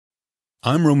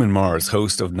I'm Roman Mars,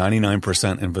 host of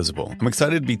 99% Invisible. I'm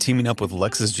excited to be teaming up with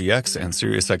Lexus GX and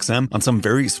SiriusXM on some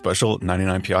very special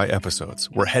 99PI episodes.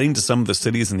 We're heading to some of the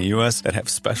cities in the U.S. that have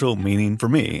special meaning for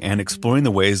me and exploring the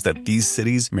ways that these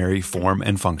cities marry form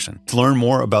and function. To learn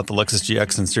more about the Lexus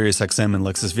GX and SiriusXM and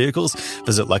Lexus vehicles,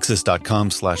 visit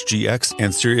lexus.com/GX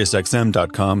and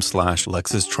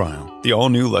SiriusXM.com/Lexus Trial. The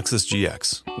all-new Lexus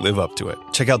GX. Live up to it.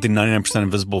 Check out the 99%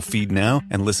 Invisible feed now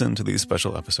and listen to these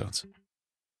special episodes.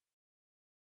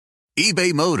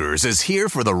 eBay Motors is here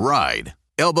for the ride.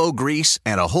 Elbow grease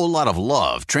and a whole lot of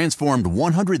love transformed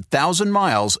 100,000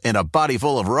 miles and a body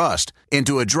full of rust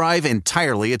into a drive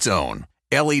entirely its own.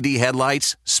 LED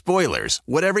headlights, spoilers,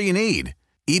 whatever you need.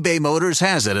 eBay Motors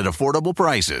has it at affordable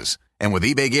prices. And with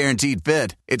eBay Guaranteed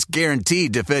Fit, it's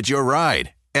guaranteed to fit your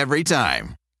ride every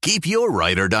time. Keep your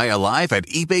ride or die alive at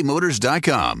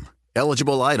ebaymotors.com.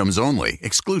 Eligible items only.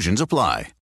 Exclusions apply.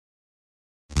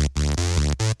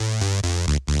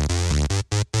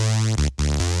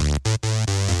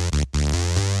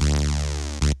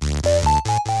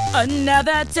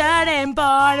 Another turning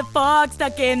point, a fork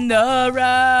stuck in the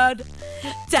road.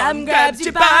 Time grabs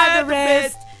you by the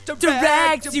wrist,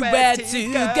 directs you where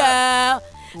to go.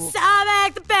 So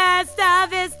make the best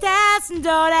of this test and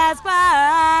don't ask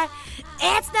why.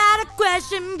 It's not a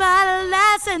question but a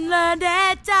lesson learned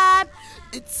at time.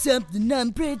 It's something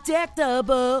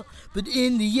unpredictable, but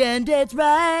in the end it's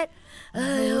right.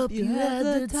 I hope you had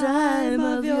the time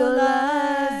of your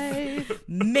life.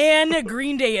 Man,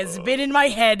 Green Day has been in my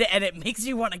head, and it makes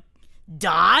me want to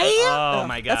die. Oh,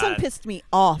 my God. That song pissed me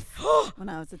off when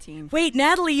I was a teen. Wait,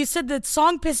 Natalie, you said that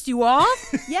song pissed you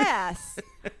off? Yes.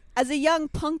 As a young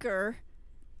punker,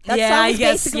 that Yeah, song I was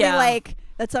guess, basically yeah. like,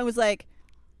 that song was like,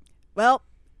 well,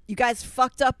 you guys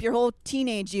fucked up your whole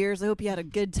teenage years. I hope you had a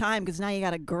good time because now you got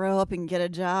to grow up and get a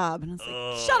job. And I was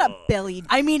like, shut up, Billy.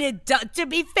 I mean, to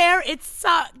be fair, it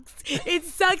sucks. It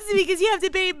sucks because you have to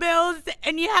pay bills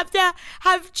and you have to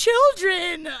have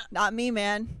children. Not me,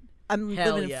 man. I'm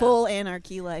Hell living yeah. a full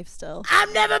anarchy life still.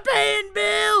 I'm never paying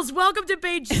bills. Welcome to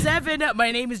page 7.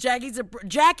 My name is Jackie.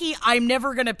 Jackie, I'm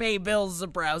never going to pay bills,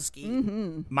 Zabrowski.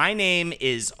 Mm-hmm. My name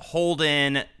is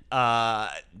Holden.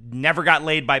 Never got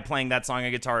laid by playing that song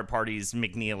on guitar at parties,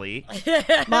 McNeely.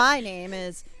 My name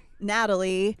is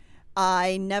Natalie.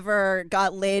 I never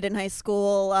got laid in high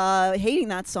school hating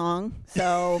that song.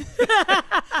 So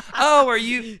Oh, are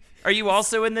you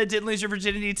also in the Didn't Lose Your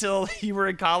Virginity Till You Were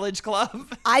in College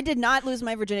club? I did not lose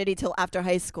my virginity till after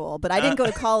high school, but I didn't go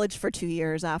to college for 2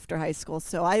 years after high school,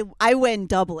 so I win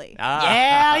doubly. Yeah,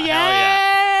 hell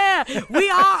yeah. We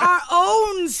are our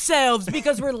own selves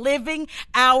because we're living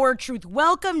our truth.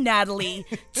 Welcome, Natalie,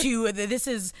 to this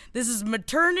is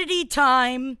maternity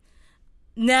time.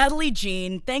 Natalie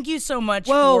Jean, thank you so much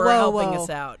for helping us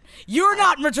out. You're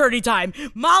not maternity time.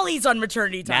 Molly's on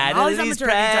maternity time. Natalie's Molly's on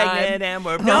maternity pregnant time. and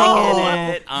we're No,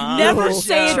 bringing it on never the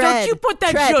say it. show. Don't you put that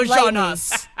Tread zhuzh on lightly.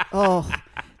 us. Oh,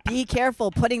 be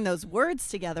careful putting those words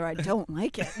together. I don't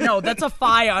like it. No, that's a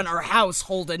fie on our house,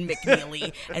 Holden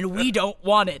McNeely, and we don't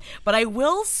want it. But I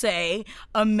will say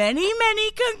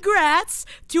many congrats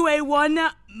to a one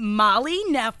Molly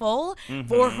Neffel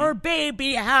for her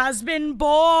baby has been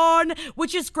born,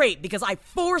 which is great because I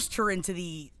forced her into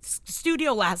the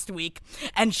studio last week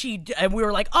and we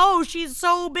were like, oh, she's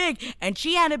so big, and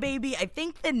she had a baby I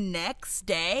think the next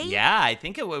day. Yeah, I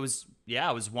think it was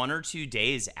 1 or 2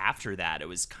 days after that. It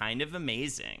was kind of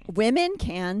amazing. Women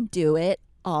can do it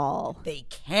all. They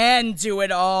can do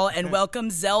it all, and welcome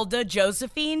Zelda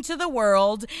Josephine to the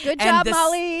world. Good And job,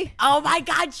 Molly. Oh my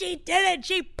God, she did it.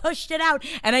 She pushed it out.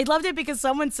 And I loved it because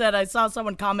I saw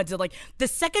someone commented, like, the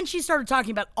second she started talking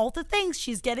about all the things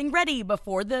she's getting ready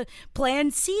before the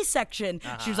planned C-section,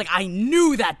 she was like, I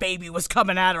knew that baby was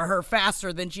coming out of her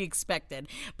faster than she expected.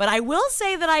 But I will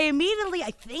say that I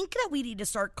think that we need to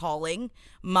start calling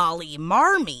Molly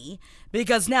Marmee,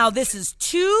 because now this is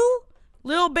 2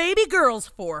 little baby girls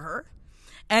for her.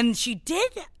 And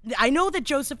I know that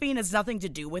Josephine has nothing to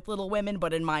do with Little Women,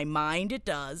 but in my mind it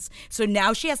does. So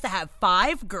now she has to have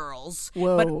 5 girls,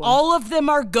 but all of them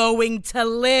are going to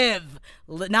live.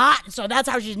 So that's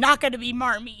how she's not going to be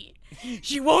Marmee.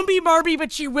 She won't be Marmee,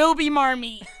 but she will be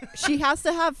Marmee. She has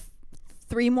to have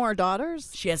 3 more daughters?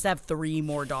 She has to have 3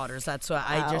 more daughters. That's why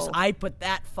I put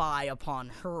that fie upon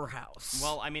her house.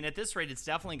 Well, I mean, at this rate, it's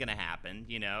definitely going to happen,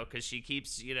 because she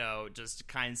keeps, just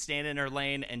kind of staying in her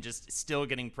lane and just still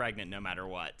getting pregnant no matter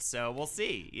what. So we'll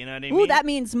see. You know what I mean? Ooh, that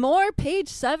means more page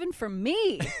 7 for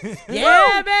me.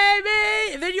 Yeah,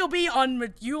 baby. And then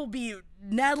you'll be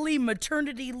Natalie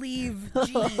maternity leave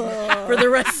Jean for the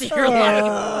rest of your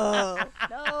life.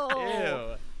 No.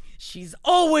 Ew. She's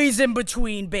always in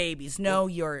between babies. No,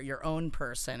 you're your own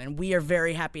person, and we are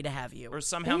very happy to have you. Or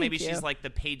somehow Thank maybe you. she's like the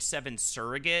Page 7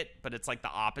 surrogate, but it's like the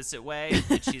opposite way.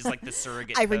 That she's like the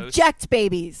surrogate I host. reject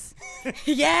babies.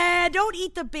 Yeah, don't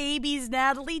eat the babies,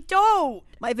 Natalie. Don't.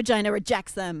 My vagina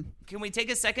rejects them. Can we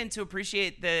take a second to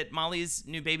appreciate that Molly's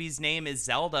new baby's name is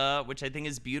Zelda, which I think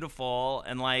is beautiful,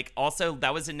 and like also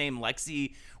that was a name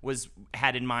Lexi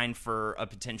had in mind for a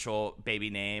potential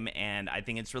baby name, and I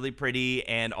think it's really pretty.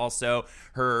 And also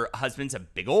her husband's a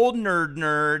big old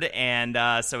nerd, and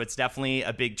so it's definitely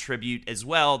a big tribute as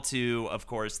well to, of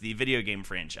course, the video game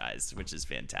franchise, which is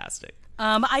fantastic.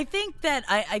 I think that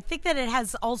it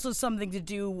has also something to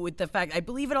do with the fact I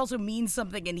believe it also means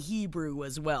something in Hebrew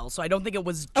as well. So I don't think it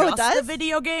was Oh, it just does? the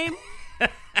video game.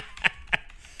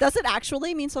 Does it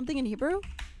actually mean something in Hebrew?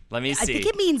 Let me I see. think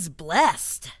it means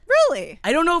blessed. Really?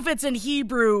 I don't know if it's in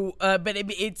Hebrew, but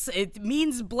it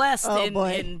means blessed. Oh, in,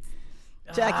 boy. in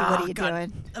Jackie, what are you God,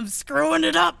 doing? I'm screwing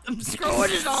it up. I'm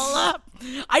screwing it all up.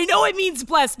 I know it means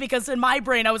blessed because in my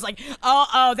brain I was like,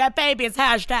 oh, that baby is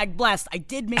hashtag blessed. I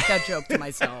did make that joke to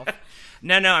myself.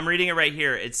 No, I'm reading it right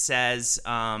here. It says,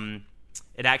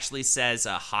 it actually says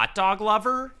a hot dog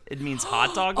lover. It means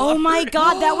hot dog lover. Oh my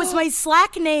God, that was my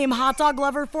Slack name, Hot Dog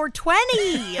Lover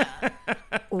 420.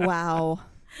 Wow.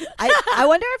 I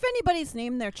wonder if anybody's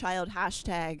named their child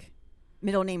hashtag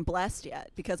middle name blessed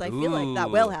yet, because I feel like that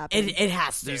will happen. It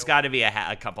has to. There's got to be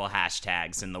a couple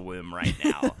hashtags in the womb right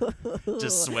now,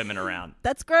 just swimming around.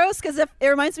 That's gross because it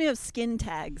reminds me of skin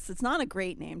tags. It's not a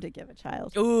great name to give a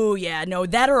child. Ooh, yeah, no,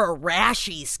 that or a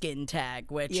rashy skin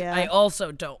tag, which Yeah. I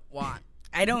also don't want.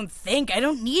 I don't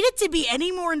need it to be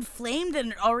any more inflamed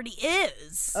than it already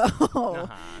is. Oh,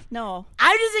 no.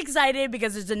 I'm just excited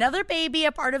because there's another baby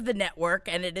a part of the network,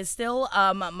 and it is still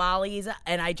Molly's,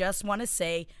 and I just want to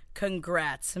say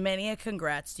congrats. Many a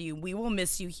congrats to you. We will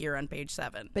miss you here on Page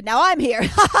 7. But now I'm here.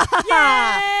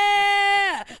 Yeah!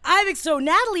 So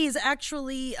Natalie is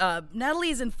actually, Natalie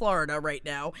is in Florida right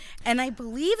now, and I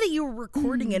believe that you were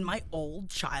recording in my old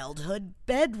childhood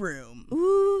bedroom.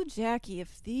 Ooh, Jackie,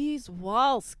 if these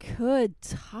walls could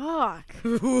talk. They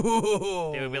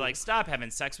would be like, stop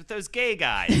having sex with those gay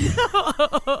guys.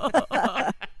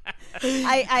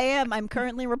 I am. I'm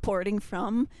currently reporting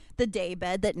from the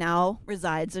daybed that now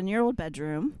resides in your old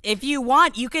bedroom. If you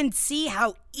want, you can see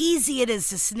how easy it is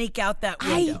to sneak out that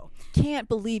window. I can't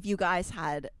believe you guys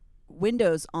had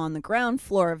windows on the ground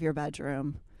floor of your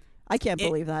bedroom. I can't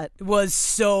believe that. It was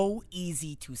so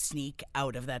easy to sneak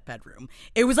out of that bedroom.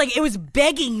 It was like it was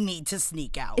begging me to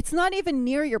sneak out. It's not even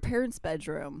near your parents'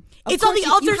 bedroom. Of It's on course the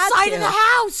you other had side to. of the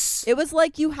house. It was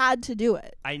like you had to do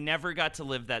it. I never got to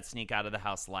live that sneak out of the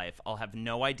house life. I'll have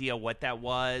no idea what that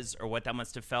was or what that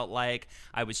must have felt like.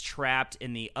 I was trapped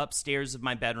in the upstairs of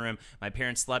my bedroom. My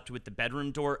parents slept with the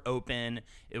bedroom door open.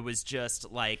 It was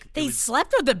just like They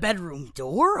slept with the bedroom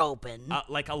door open.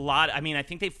 like a lot. I mean, I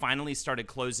think they finally started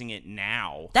closing it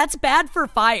now. That's bad for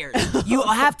fires. You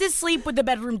have to sleep with the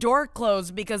bedroom door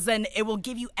closed because then it will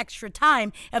give you extra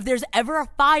time if there's ever a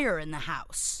fire in the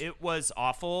house. It was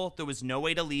awful. There was no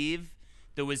way to leave.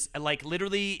 There was like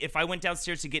literally, if I went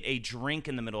downstairs to get a drink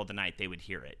in the middle of the night, they would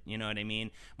hear it. You know what I mean?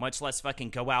 Much less fucking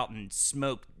go out and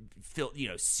smoke,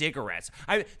 cigarettes.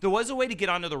 There was a way to get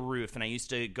onto the roof, and I used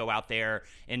to go out there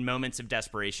in moments of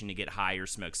desperation to get high or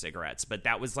smoke cigarettes. But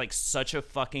that was like such a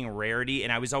fucking rarity,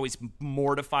 and I was always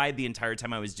mortified the entire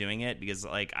time I was doing it because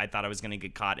like I thought I was gonna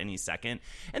get caught any second.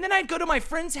 And then I'd go to my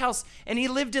friend's house, and he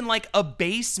lived in like a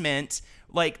basement,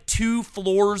 like 2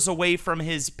 floors away from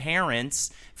his parents,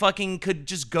 fucking could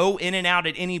just go in and out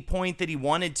at any point that he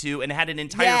wanted to and had an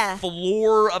entire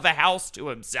floor of a house to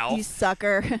himself. You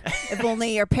sucker. If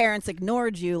only your parents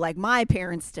ignored you like my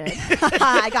parents did.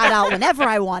 I got out whenever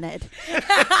I wanted.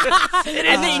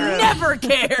 And they never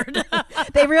cared.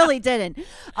 They really didn't.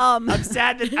 I'm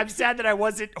sad that I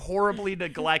wasn't horribly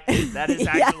neglected. That is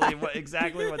actually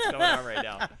exactly what's going on right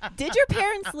now. Did your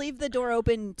parents leave the door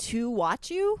open to watch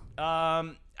you?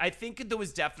 I think there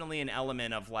was definitely an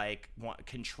element of like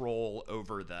control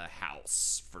over the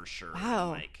house for sure. Wow.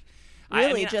 Like,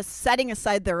 Really, just setting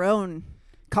aside their own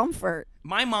comfort.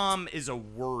 my mom is a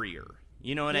worrier.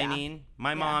 You know what I mean?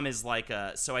 My mom is like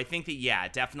so I think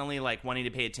that, definitely like wanting to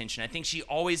pay attention. I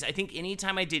think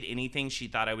anytime I did anything, she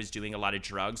thought I was doing a lot of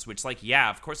drugs, which like,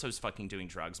 yeah, of course I was fucking doing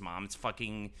drugs, Mom. It's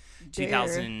fucking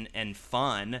 2000 and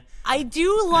fun. I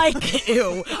do like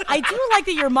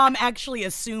that your mom actually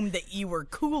assumed that you were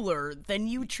cooler than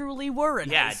you truly were in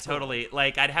high school. Totally.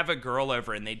 Like I'd have a girl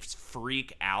over and they'd just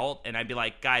freak out and I'd be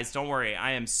like, guys, don't worry.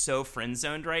 I am so friend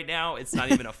zoned right now. It's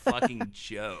not even a fucking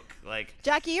joke. Like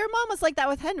Jackie, your mom was like like that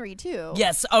with Henry too.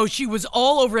 Yes. Oh, she was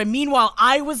all over it. Meanwhile,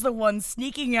 I was the one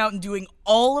sneaking out and doing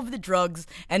all of the drugs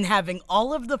and having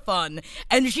all of the fun.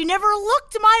 And she never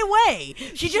looked my way.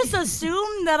 She just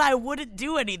assumed that I wouldn't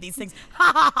do any of these things.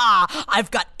 Ha ha ha.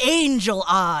 I've got angel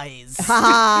eyes.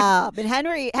 But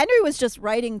Henry was just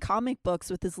writing comic books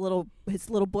with his little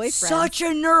boyfriend. Such a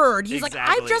nerd. He's like,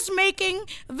 Exactly. I'm just making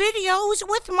videos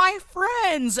with my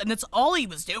friends. And that's all he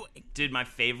was doing. Dude, my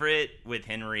favorite with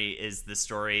Henry is the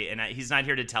story, and he's not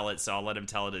here to tell it, so I'll let him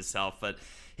tell it himself. But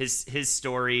his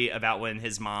story about when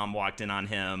his mom walked in on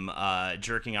him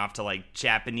jerking off to like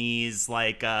Japanese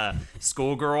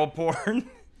schoolgirl porn,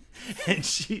 and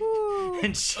she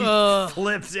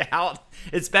flipped out.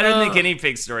 It's better than the guinea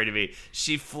pig story to me.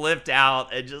 She flipped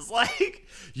out and just like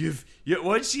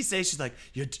what did she say? She's like,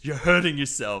 you're hurting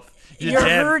yourself. You're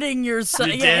hurting yourself.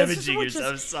 You're damaging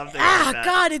yourself. Something like that.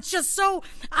 God, it's just so.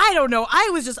 I don't know.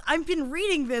 I've been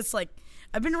reading this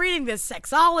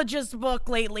sexologist book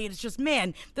lately, and it's just,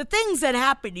 man, the things that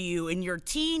happen to you in your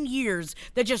teen years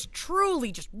that just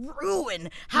truly just ruin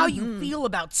how you feel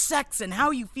about sex and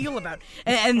how you feel about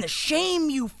and the shame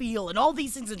you feel and all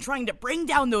these things, and trying to bring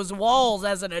down those walls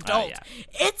as an adult. Yeah.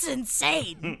 It's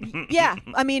insane. Yeah,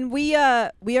 I mean, we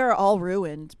are all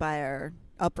ruined by our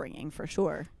upbringing for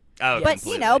sure. Oh, But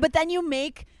completely. but then you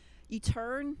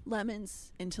turn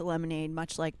lemons into lemonade,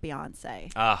 much like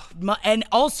Beyonce. And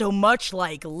also, much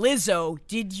like Lizzo,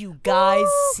 did you guys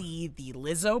see the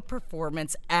Lizzo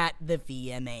performance at the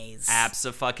VMAs?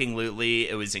 Abso-fucking-lutely.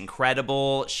 It was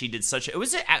incredible. She did such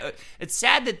it's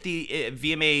sad that the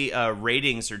VMA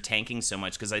ratings are tanking so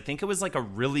much, because I think it was like a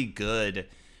really good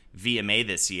VMA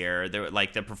this year. They were,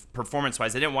 like, the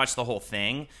performance-wise, I didn't watch the whole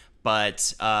thing, but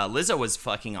Lizzo was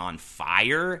fucking on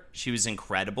fire. She was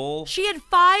incredible. She had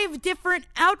 5 different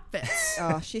outfits.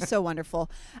 Oh, she's so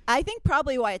wonderful. I think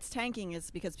probably why it's tanking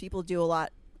is because people do a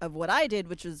lot of what I did,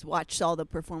 which was watch all the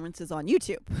performances on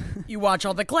YouTube. You watch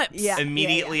all the clips. Yeah.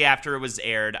 Immediately after it was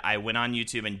aired, I went on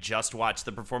YouTube and just watched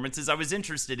the performances I was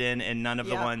interested in, and none of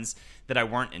the Yeah. ones that I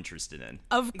weren't interested in.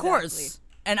 Of course.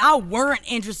 And I weren't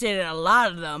interested in a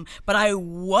lot of them, but I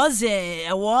was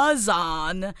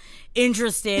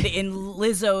interested in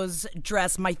Lizzo's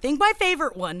dress. My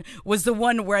favorite one was the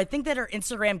one where I think that her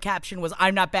Instagram caption was,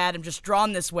 "I'm not bad, I'm just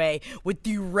drawn this way," with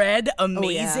the red,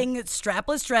 amazing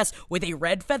strapless dress with a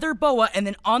red feather boa, and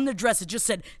then on the dress it just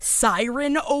said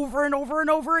 "Siren" over and over and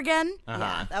over again.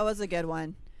 Yeah, that was a good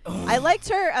one. I liked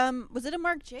her. Was it a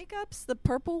Marc Jacobs, the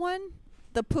purple one?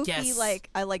 The poofy, Yes.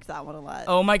 I liked that one a lot.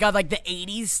 Oh my God, like the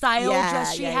 80s style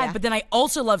dress she had. Yeah. But then I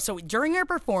also love, so during her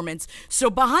performance, so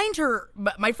behind her,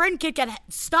 my friend Kit Kat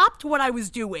stopped what I was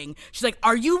doing. She's like,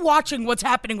 "Are you watching what's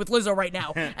happening with Lizzo right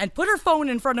now?" And put her phone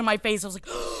in front of my face. I was like,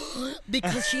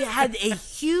 because she had a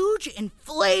huge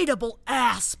inflatable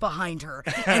ass behind her.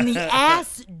 And the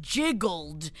ass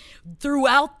jiggled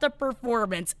throughout the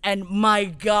performance. And my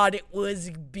God, it was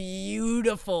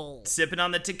beautiful. Sipping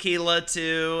on the tequila,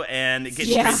 too, and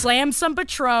Slam some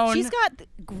Patron. She's got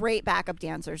great backup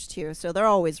dancers too, so they're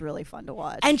always really fun to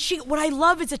watch. And what I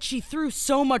love is that she threw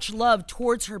so much love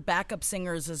towards her backup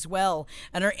singers as well.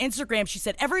 On her Instagram, she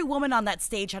said every woman on that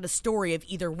stage had a story of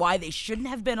either why they shouldn't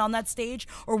have been on that stage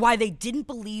or why they didn't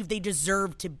believe they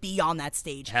deserved to be on that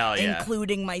stage, Hell yeah.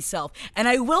 including myself. And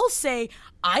I will say,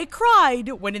 I cried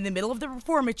when in the middle of the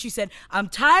performance she said, "I'm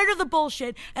tired of the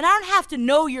bullshit, and I don't have to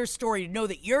know your story to know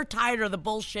that you're tired of the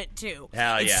bullshit too."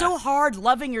 Hell It's yeah. so hard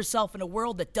loving yourself in a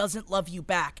world that doesn't love you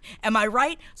back. Am I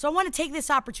right? So I want to take this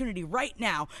opportunity right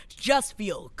now to just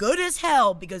feel good as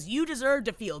hell, because you deserve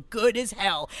to feel good as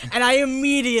hell. And I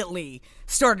immediately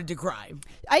started to cry.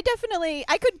 I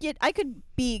could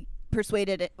be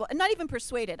persuaded, well, not even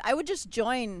persuaded. I would just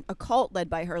join a cult led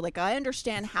by her. Like, I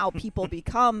understand how people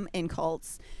become in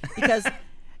cults, because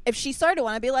if she started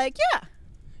one, I'd be like,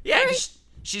 Yeah,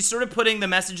 she's sort of putting the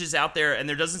messages out there, and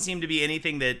there doesn't seem to be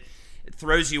anything that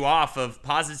throws you off of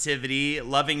positivity,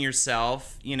 loving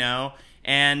yourself,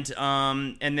 and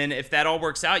then if that all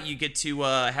works out, you get to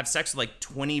have sex with like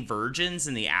 20 virgins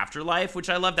in the afterlife, which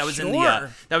I love. That was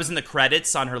in the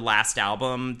credits on her last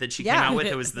album that she came Yeah. out with.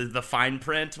 It was the fine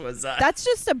print was. that's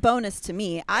just a bonus to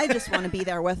me. I just want to be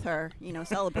there with her,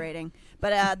 celebrating.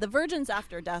 But the virgins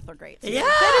after death are great. Yeah.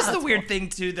 That is the weird thing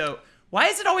too, though. Why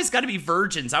has it always got to be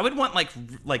virgins? I would want like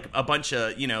a bunch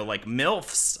of like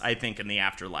MILFs. I think in the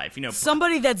afterlife,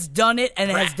 Somebody that's done it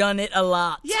and has done it a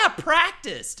lot. Yeah,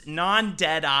 practiced,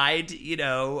 non-dead-eyed,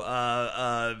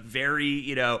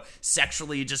 very,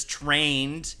 sexually just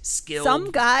trained, skilled. Some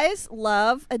guys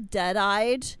love a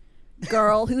dead-eyed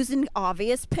girl who's in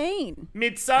obvious pain having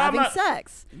Midsummer.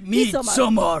 sex.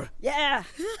 Midsommar. Yeah.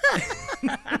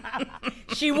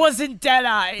 She wasn't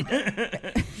dead-eyed.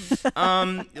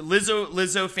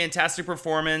 Lizzo, fantastic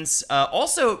performance.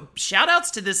 Also, shout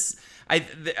outs to this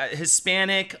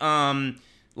Hispanic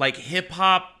like hip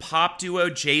hop pop duo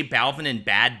J Balvin and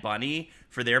Bad Bunny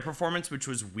for their performance, which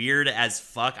was weird as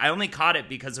fuck. I only caught it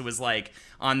because it was like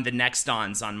on the Next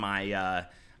Ons on my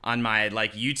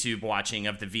like YouTube watching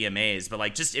of the VMAs. But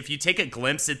like, just if you take a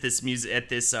glimpse at this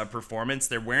performance,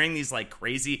 they're wearing these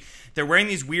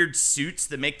weird suits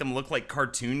that make them look like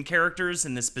cartoon characters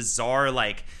in this bizarre,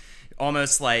 like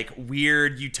almost like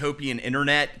weird utopian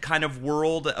internet kind of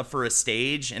world for a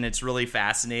stage, and it's really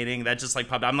fascinating. That just like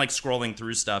popped. I'm like scrolling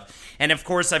through stuff, and of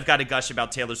course I've got to gush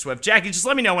about Taylor Swift. Jackie, just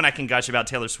let me know when I can gush about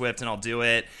Taylor Swift, and I'll do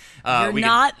it. You're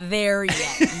not there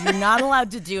yet. You're not allowed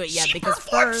to do it yet because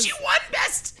first she won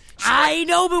best. I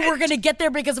know, but we're going to get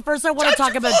there because first I want to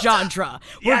talk about Jantra.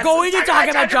 We're going to talk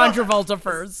about John Travolta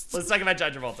first. Let's talk about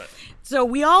John Travolta. So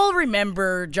we all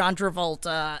remember John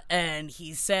Travolta, and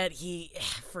he said he,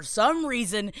 for some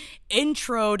reason,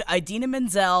 introed Idina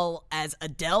Menzel as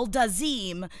Adele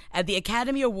Dazeem at the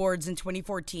Academy Awards in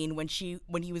 2014 when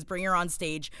he was bringing her on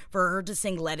stage for her to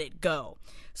sing Let It Go.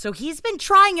 So he's been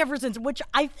trying ever since, which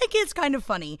I think is kind of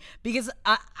funny because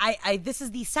this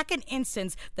is the second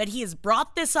instance that he has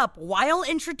brought this up while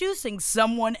introducing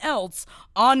someone else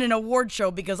on an award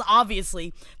show, because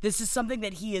obviously this is something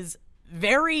that he is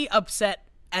very upset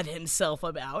at himself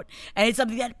about, and it's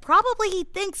something that probably he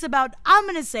thinks about. I'm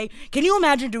gonna say, can you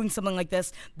imagine doing something like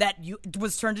this that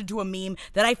was turned into a meme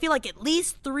that I feel like at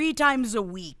least 3 times a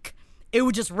week it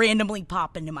would just randomly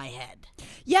pop into my head?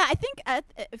 Yeah, I think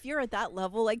if you're at that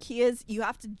level like he is, you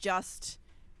have to just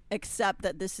accept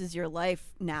that this is your life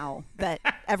now, that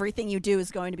everything you do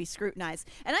is going to be scrutinized.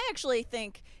 And I actually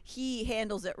think he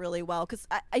handles it really well because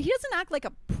he doesn't act like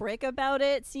a prick about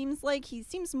it. Seems like he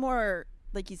seems more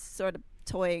like he's sort of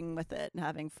toying with it and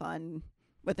having fun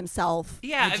with himself.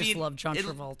 Yeah, I just love John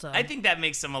Travolta. I think that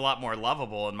makes him a lot more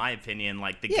lovable, in my opinion.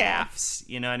 Like the gaffes,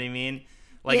 you know what I mean?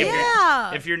 Like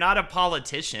if you're not a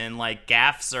politician, like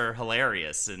gaffes are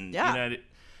hilarious, and you know.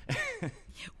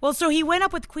 Well, so he went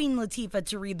up with Queen Latifah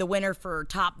to read the winner for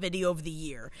top video of the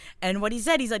year. And what he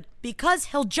said, because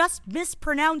he'll just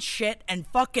mispronounce shit and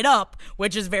fuck it up,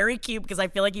 which is very cute because I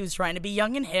feel like he was trying to be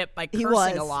young and hip by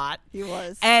cursing a lot. He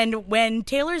was. And when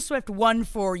Taylor Swift won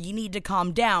for You Need to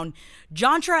Calm Down,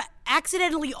 Jantra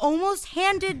accidentally almost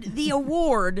handed the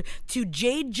award to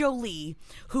Jade Jolie,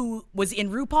 who was in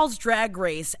RuPaul's Drag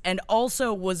Race and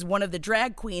also was one of the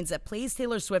drag queens that plays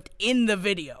Taylor Swift in the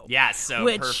video. Yeah, so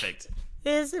perfect.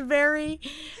 Is very,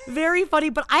 very funny.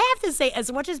 But I have to say,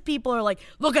 as much as people are like,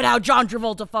 look at how John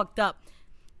Travolta fucked up,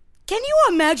 can you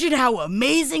imagine how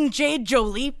amazing Jade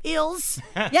Jolie feels?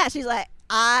 Yeah, she's like,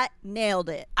 I nailed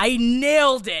it. I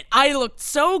nailed it. I looked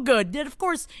so good. And of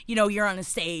course, you're on a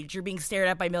stage. You're being stared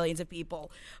at by millions of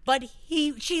people. But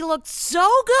she looked so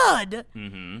good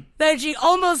that she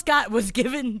almost was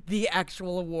given the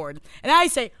actual award. And I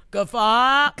say, good for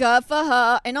her. Good for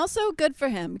her. And also good for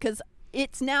him because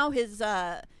it's now his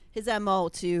MO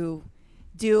to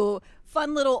do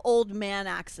fun little old man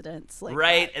accidents like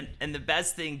right that. And the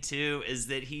best thing too is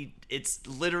that it's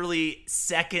literally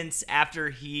seconds after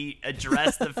he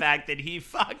addressed the fact that he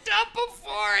fucked up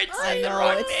before and said the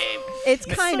wrong name. It's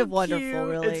kind so of wonderful, cute.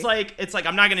 really. It's like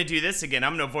I'm not gonna do this again.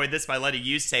 I'm gonna avoid this by letting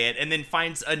you say it, and then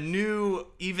finds a new,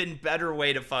 even better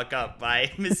way to fuck up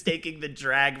by mistaking the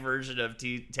drag version of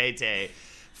Tay-Tay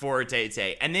for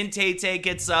Tay-Tay. And then Tay-Tay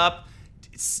gets up,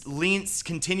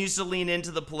 continues to lean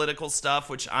into the political stuff,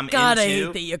 which I'm into. God, I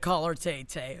hate that you call her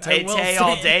Tay-Tay. Tay-Tay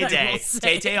all day day.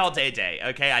 Tay-Tay all day day.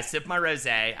 Okay, I sip my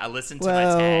rosé, I listen to my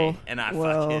Tay, and I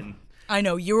fucking... I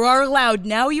know, you are allowed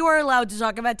to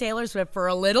talk about Taylor Swift for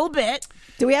a little bit.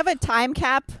 Do we have a time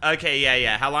cap? Okay,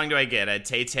 yeah. How long do I get? A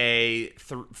Tay-Tay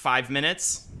 5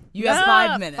 minutes? You have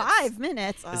 5 minutes. 5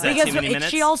 minutes. Is that too many minutes?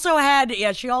 She also had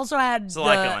There's a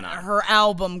lot going on. her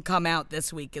album come out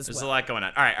this week as well. There's a lot going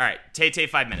on. All right. Tay-Tay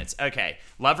 5 minutes. Okay.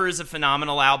 Lover is a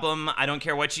phenomenal album. I don't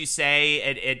care what you say.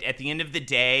 At the end of the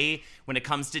day, when it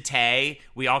comes to Tay,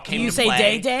 we all came to play. You say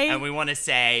Day-Day? And we want to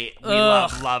say we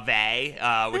love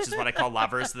which is what I call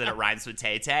Lover, so that it rhymes with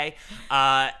Tay-Tay.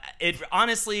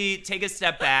 Honestly, take a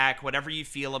step back. Whatever you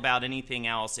feel about anything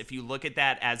else, if you look at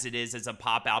that as it is as a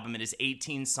pop album, it is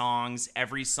 18 songs.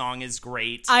 Every song is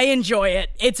great. I enjoy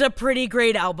it. It's a pretty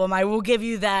great album. I will give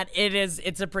you that.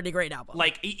 It's a pretty great album.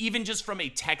 Like, even just from a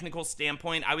technical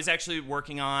standpoint, I was actually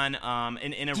working on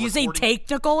in a Do you say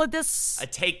technical at this? A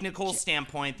technical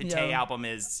standpoint, the Tay album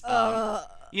is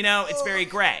it's very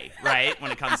gray, right,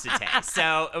 when it comes to Tay.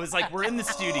 So it was like, we're in the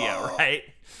studio, right?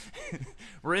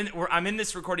 I'm in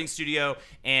this recording studio,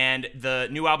 and the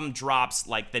new album drops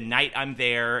like the night I'm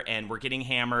there, and we're getting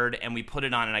hammered, and we put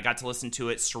it on, and I got to listen to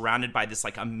it surrounded by this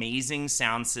like amazing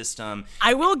sound system.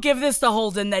 I will give this to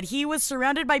Holden that he was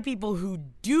surrounded by people who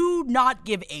do not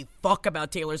give a fuck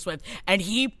about Taylor Swift, and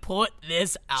he put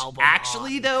this album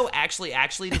Actually, on. though,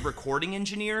 the recording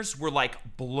engineers were like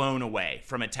blown away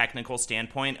from a technical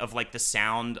standpoint of like the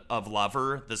sound of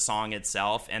Lover, the song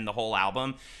itself, and the whole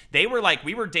album. They were like,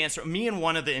 we were dancing. Me and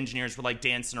one of the engineers were like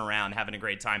dancing around, having a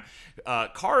great time.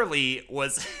 Carly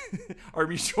was, our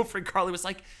mutual friend Carly was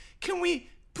like, can we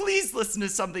please listen to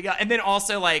something else? And then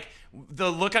also like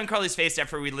the look on Carly's face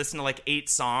after we listened to like 8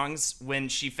 songs when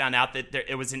she found out that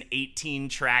it was an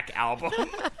 18-track album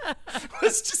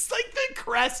was just like the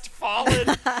crest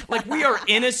fallen. Like we are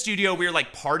in a studio. We are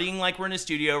like partying like we're in a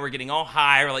studio. We're getting all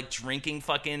high. We're like drinking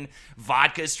fucking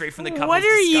vodka straight from the cup. What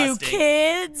are you, disgusting.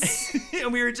 kids?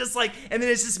 And we were just like, and then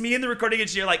it's just me and the recording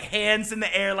engineer, like hands in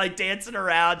the air, like dancing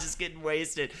around, just getting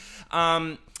wasted.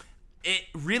 It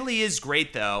really is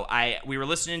great, though. We were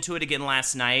listening to it again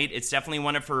last night. It's definitely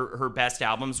one of her best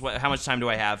albums. How much time do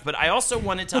I have? But I also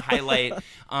wanted to highlight,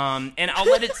 and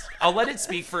I'll let it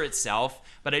speak for itself.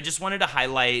 But I just wanted to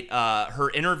highlight her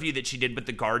interview that she did with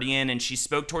The Guardian, and she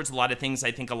spoke towards a lot of things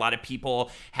I think a lot of people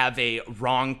have a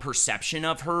wrong perception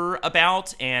of her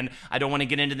about, and I don't want to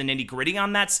get into the nitty-gritty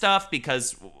on that stuff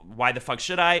because why the fuck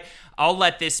should I? I'll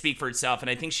let this speak for itself, and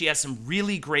I think she has some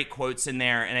really great quotes in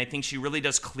there, and I think she really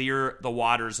does clear the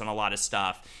waters on a lot of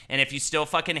stuff. And if you still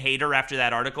fucking hate her after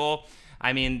that article,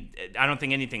 I mean, I don't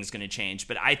think anything's going to change,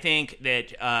 but I think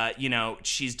that,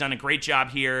 she's done a great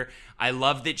job here. I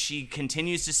love that she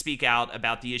continues to speak out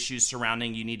about the issues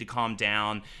surrounding You Need to Calm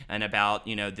Down and about,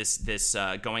 this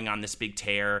going on this big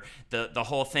tear. The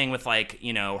whole thing with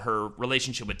her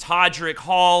relationship with Todrick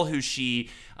Hall, who she,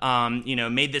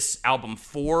 made this album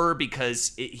for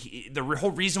because the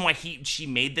whole reason why she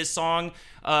made this song,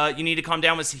 You Need to Calm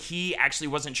Down, was he actually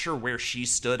wasn't sure where she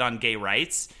stood on gay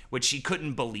rights, which she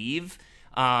couldn't believe.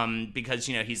 Because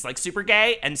he's like super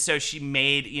gay, and so she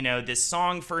made this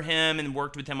song for him and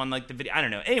worked with him on like the video. I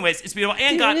don't know. Anyways, it's beautiful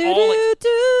and got all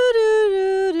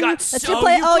got so you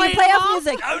play off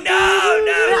music. Oh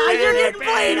no, you're getting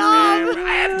played off.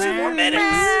 I have 2 more minutes.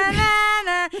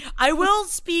 I will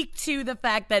speak to the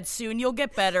fact that Soon You'll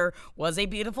Get Better was a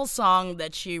beautiful song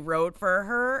that she wrote for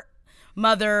her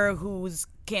mother whose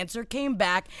cancer came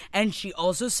back, and she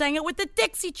also sang it with the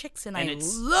Dixie Chicks, and I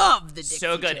love the Dixie Chicks.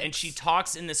 So good. And she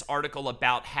talks in this article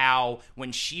about how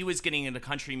when she was getting into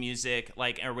country music,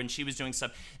 or when she was doing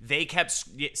stuff, they kept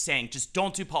saying, just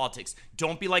don't do politics.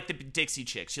 Don't be like the Dixie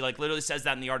Chicks. She literally says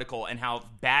that in the article, and how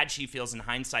bad she feels in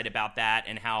hindsight about that,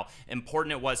 and how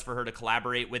important it was for her to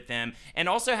collaborate with them. And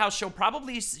also how she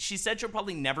said she'll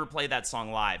probably never play that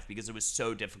song live because it was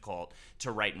so difficult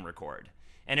to write and record.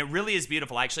 And it really is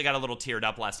beautiful. I actually got a little teared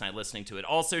up last night listening to it.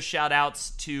 Also, shout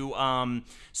outs to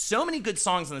so many good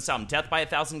songs on this album. Death by a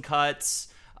Thousand Cuts.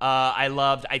 I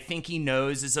loved I Think He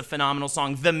Knows is a phenomenal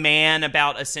song. The Man,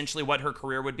 about essentially what her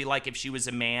career would be like if she was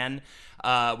a man,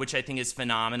 which I think is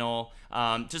phenomenal.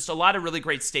 Just a lot of really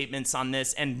great statements on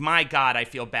this. And my God, I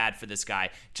feel bad for this guy.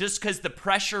 Just because the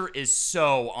pressure is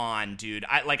so on, dude.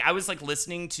 I was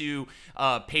listening to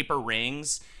Paper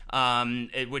Rings,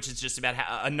 which is just about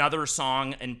another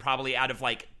song, and probably out of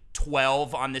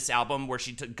 12 on this album where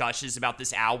she gushes about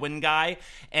this Alwyn guy,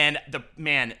 and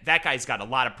that guy's got a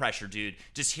lot of pressure, dude.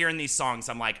 Just hearing these songs,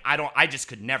 I'm like, I just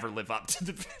could never live up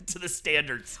to the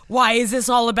standards. Why is this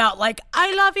all about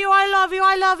I love you, I love you,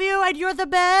 I love you, and you're the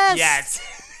best?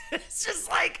 Yes. It's just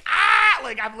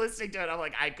I'm listening to it. I'm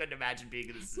like, I couldn't imagine being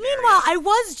in this scenario. Meanwhile, I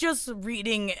was just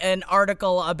reading an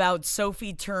article about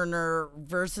Sophie Turner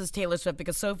versus Taylor Swift,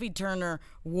 because Sophie Turner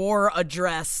wore a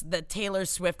dress that Taylor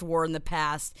Swift wore in the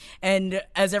past. And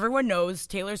as everyone knows,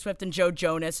 Taylor Swift and Joe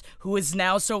Jonas, who is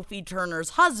now Sophie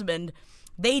Turner's husband,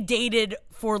 they dated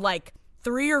for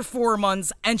 3 or 4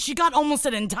 months, and she got almost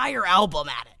an entire album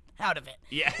out of it.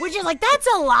 Yeah. Which is that's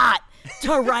a lot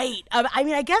to write. I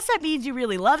mean, I guess that means you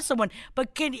really love someone,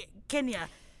 but can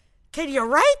you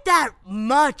write that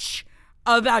much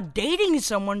about dating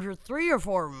someone for 3 or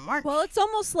 4 months? Well, it's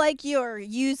almost like you're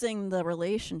using the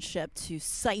relationship to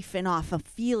siphon off of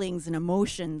feelings and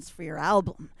emotions for your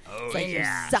album. Oh, it's like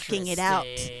yeah. you're sucking it out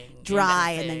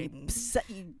dry, and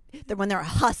then when they're a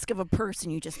husk of a person,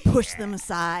 you just push them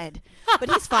aside. But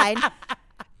he's fine.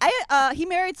 He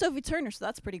married Sophie Turner, so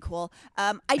that's pretty cool.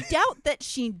 I doubt that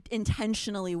she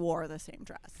intentionally wore the same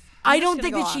dress. I don't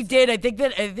think that she did. I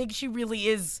think she really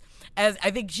is.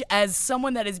 As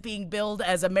someone that is being billed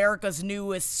as America's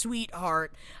newest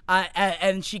sweetheart,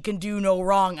 and she can do no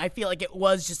wrong, I feel like it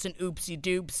was just an oopsie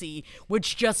doopsie,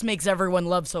 which just makes everyone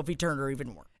love Sophie Turner even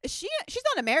more. She's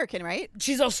not American, right?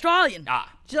 She's Australian.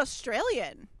 She's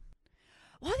Australian.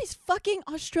 Why these fucking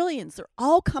Australians? They're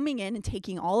all coming in and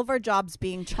taking all of our jobs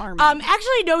being charming.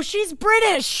 Actually, no, she's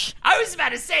British. I was about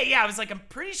to say, yeah, I was like, I'm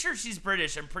pretty sure she's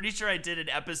British. I'm pretty sure I did an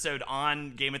episode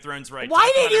on Game of Thrones where I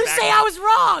Why did you say I was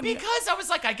wrong? Because I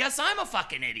was like, I guess I'm a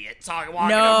fucking idiot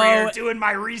walking over here doing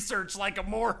my research like a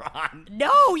moron.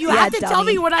 No, you have to tell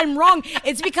me when I'm wrong.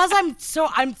 It's because I'm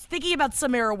thinking about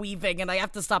Samara Weaving, and I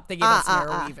have to stop thinking about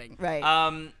Samara Weaving.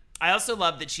 Right. I also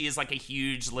love that she is like a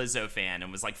huge Lizzo fan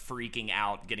and was like freaking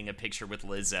out getting a picture with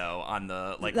Lizzo on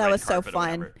the like that red was so carpet or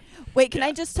fun. whatever. Wait, can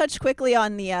I just touch quickly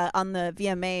on the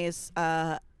VMAs?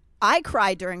 I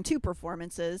cried during 2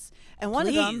 performances, and one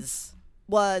of them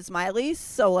was Miley's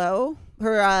solo.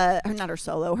 Her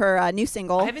new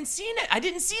single. I haven't seen it. I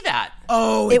didn't see that.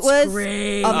 Oh, it was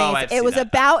great. amazing. It was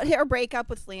about her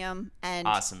breakup with Liam, and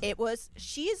awesome.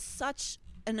 She is such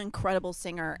an incredible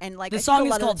singer, and like the song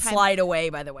is called "Slide Away,"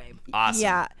 by the way. Awesome.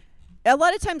 Yeah, a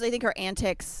lot of times I think her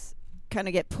antics kind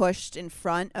of get pushed in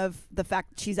front of the fact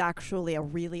that she's actually a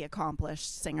really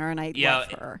accomplished singer, and I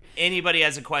love her. Anybody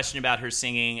has a question about her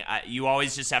singing, you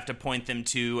always just have to point them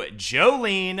to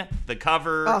Jolene, the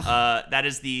cover. That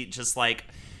is the just like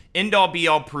end-all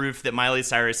be-all proof that Miley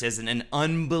Cyrus has an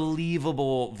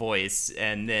unbelievable voice,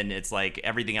 and then it's like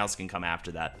everything else can come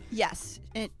after that. Yes,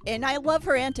 and I love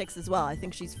her antics as well. I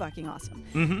think she's fucking awesome.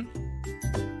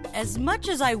 Mm-hmm. As much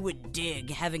as I would dig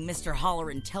having Mr.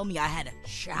 Holleran tell me I had a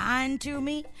shine to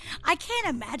me, I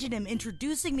can't imagine him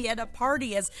introducing me at a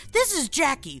party as, "This is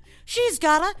Jackie. She's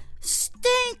got a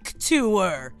stink to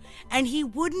her." And he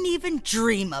wouldn't even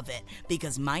dream of it,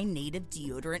 because my native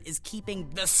deodorant is keeping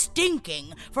the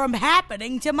stinking from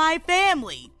happening to my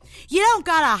family. You don't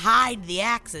gotta hide the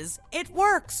axes. It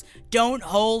works. Don't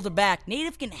hold back.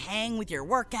 Native can hang with your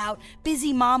workout,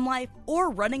 busy mom life, or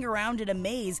running around in a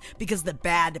maze because the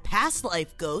bad past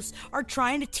life ghosts are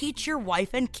trying to teach your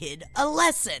wife and kid a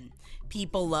lesson.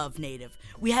 People love Native.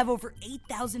 We have over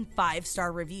 8,000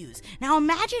 5-star reviews. Now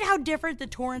imagine how different the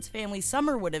Torrance family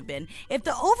summer would have been if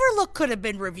the Overlook could have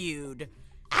been reviewed.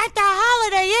 At the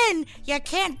Holiday Inn, you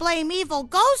can't blame evil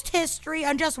ghost history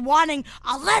on just wanting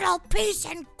a little peace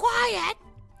and quiet.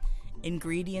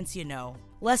 Ingredients you know.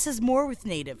 Less is more with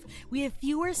Native. We have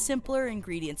fewer, simpler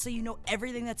ingredients, so you know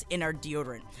everything that's in our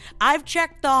deodorant. I've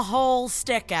checked the whole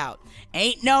stick out.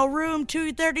 Ain't no room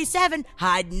 237,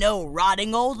 hide no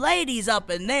rotting old ladies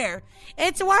up in there.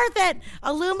 It's worth it.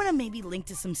 Aluminum may be linked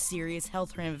to some serious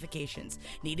health ramifications.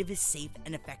 Native is safe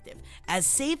and effective. As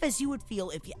safe as you would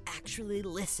feel if you actually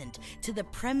listened to the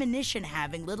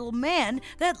premonition-having little man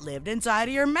that lived inside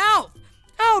of your mouth.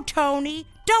 Oh, Tony,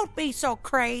 don't be so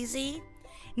crazy.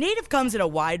 Native comes in a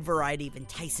wide variety of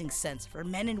enticing scents for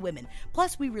men and women,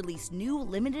 plus we release new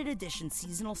limited edition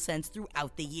seasonal scents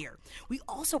throughout the year. We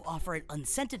also offer an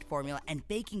unscented formula and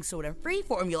baking soda free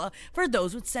formula for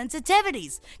those with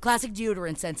sensitivities. Classic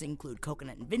deodorant scents include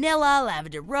coconut and vanilla,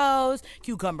 lavender rose,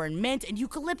 cucumber and mint, and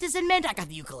eucalyptus and mint. I got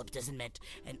the eucalyptus and mint,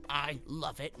 and I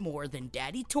love it more than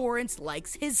Daddy Torrance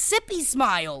likes his sippy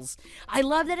smiles. I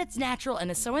love that it's natural, and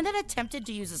as someone that attempted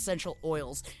to use essential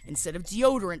oils instead of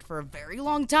deodorant for a very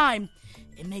long time,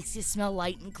 it makes you smell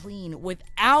light and clean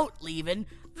without leaving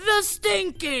the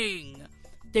stinking.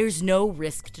 There's no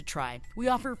risk to try. We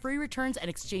offer free returns and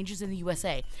exchanges in the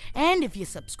USA. And if you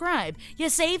subscribe, you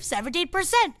save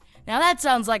 17%. Now that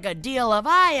sounds like a deal if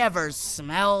I ever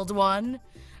smelled one.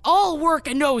 All work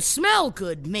and no smell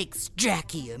good makes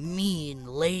Jackie a mean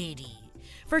lady.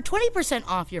 For 20%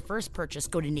 off your first purchase,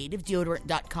 go to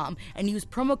nativedeodorant.com and use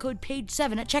promo code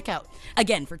PAGE7 at checkout.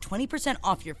 Again, for 20%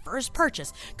 off your first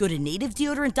purchase, go to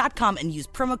nativedeodorant.com and use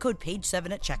promo code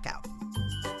PAGE7 at checkout.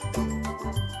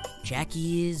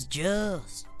 Jackie is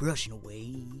just brushing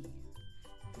away.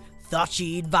 Thought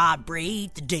she'd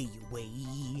vibrate the day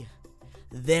away.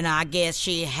 Then I guess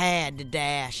she had to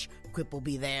dash. Quip will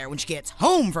be there when she gets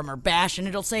home from her bash, and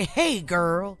it'll say, "Hey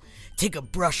girl, take a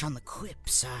brush on the Quip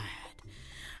side."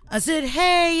 I said,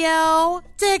 "Hey, yo,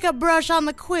 take a brush on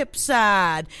the Quip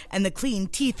side." And the clean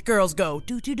teeth girls go,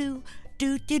 do-do-do,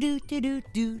 do-do-do-do-do,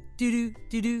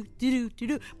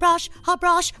 do-do-do-do-do-do-do-do. Brush, a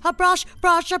brush, a brush,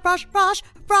 brush, a brush, brush,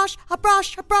 brush, a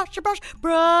brush, a brush, a brush,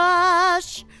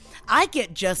 brush. I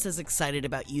get just as excited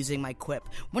about using my Quip,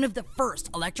 one of the first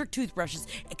electric toothbrushes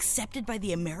accepted by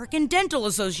the American Dental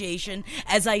Association,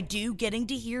 as I do getting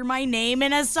to hear my name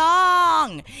in a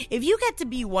song. If you get to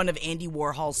be one of Andy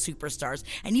Warhol's superstars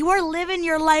and you are living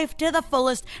your life to the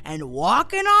fullest and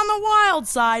walking on the wild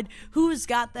side, who's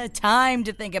got the time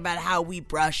to think about how we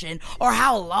brushin' or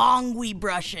how long we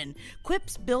brushin'?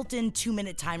 Quip's built-in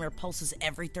 2-minute timer pulses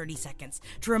every 30 seconds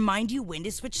to remind you when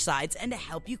to switch sides and to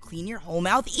help you clean your whole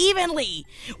mouth evenly.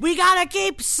 We gotta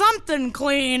keep something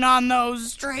clean on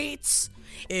those streets.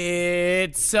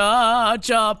 It's such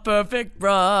a perfect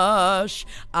brush.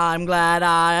 I'm glad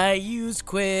I use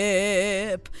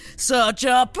Quip. Such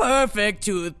a perfect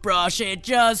toothbrush. It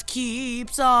just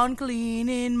keeps on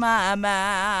cleaning my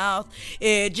mouth.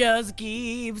 It just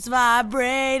keeps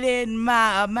vibrating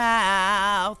my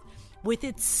mouth. With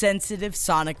its sensitive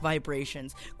sonic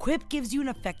vibrations, Quip gives you an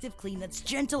effective clean that's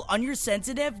gentle on your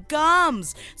sensitive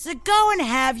gums. So go and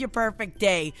have your perfect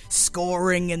day,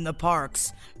 scoring in the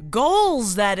parks.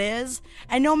 Goals, that is.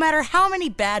 And no matter how many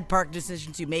bad park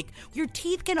decisions you make, your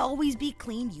teeth can always be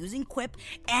cleaned using Quip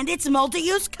and its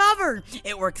multi-use cover.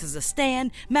 It works as a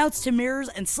stand, mounts to mirrors,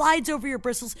 and slides over your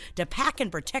bristles to pack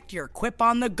and protect your Quip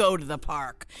on the go to the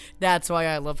park. That's why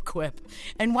I love Quip,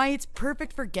 and why it's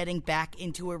perfect for getting back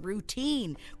into a routine.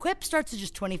 Quip starts at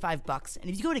just $25, and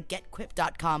if you go to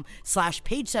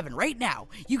getquip.com/page7 right now,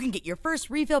 you can get your first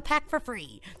refill pack for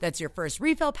free. That's your first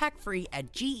refill pack free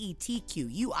at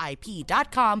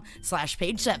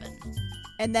getquip.com/page7.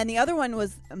 And then the other one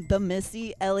was the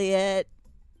Missy Elliott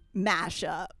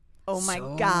mashup. Oh my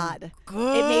God.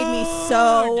 good. It made me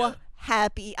so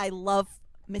happy. I love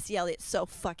Missy Elliott so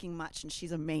fucking much, and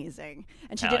she's amazing.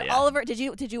 And she Hell did yeah. all of her. Did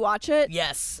you watch it?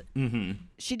 Yes.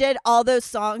 She did all those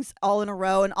songs all in a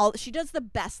row, and she does the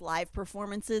best live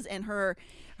performances, and her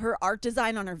art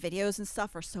design on her videos and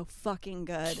stuff are so fucking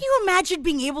good. Can you imagine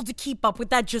being able to keep up with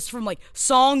that just from like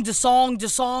song to song to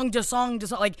song to song to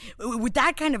song, like with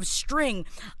that kind of string?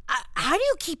 How do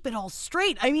you keep it all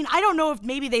straight? I mean, I don't know if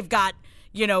maybe they've got,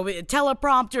 you know,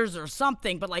 teleprompters or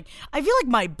something, but like I feel like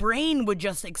my brain would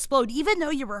just explode even though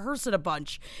you rehearse it a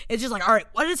bunch. It's just like, all right,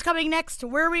 what is coming next?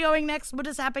 Where are we going next? What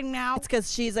is happening now? It's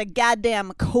because she's a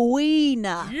goddamn queen.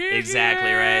 Exactly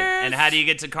right. And how do you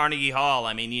get to Carnegie Hall?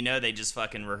 I mean, you know, they just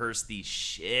fucking rehearse the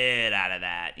shit out of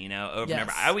that, you know, over and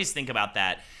over. I always think about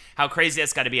that, how crazy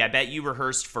that's got to be. I bet you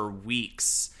rehearsed for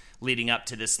weeks leading up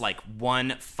to this like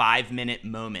 1 5-minute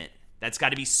moment. That's got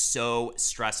to be so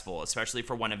stressful, especially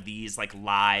for one of these like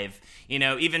live, you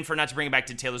know, even for, not to bring it back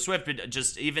to Taylor Swift, but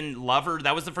just even Lover.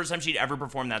 That was the first time she'd ever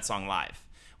performed that song live,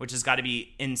 which has got to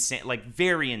be insane, like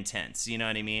very intense. You know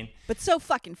what I mean? But so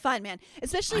fucking fun, man.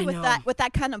 Especially I with know.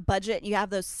 that kind of budget. You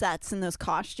have those sets and those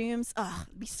costumes. Ugh,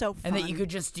 it'd be so fun. And that you could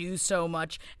just do so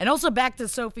much. And also back to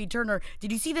Sophie Turner.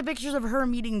 Did you see the pictures of her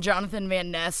meeting Jonathan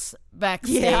Van Ness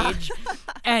backstage? Yeah.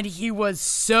 And he was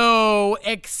so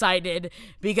excited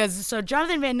because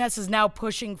Jonathan Van Ness is now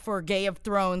pushing for Game of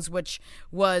Thrones, which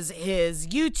was his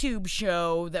YouTube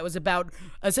show that was about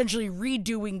essentially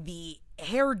redoing the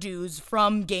hairdos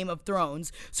from Game of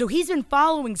Thrones. So he's been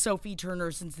following Sophie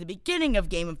Turner since the beginning of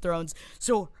Game of Thrones.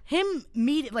 So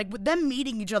with them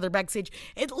meeting each other backstage,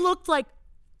 it looked like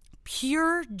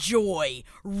pure joy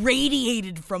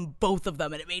radiated from both of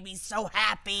them, and it made me so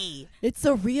happy. It's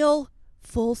a real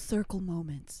full circle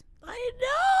moment. I know,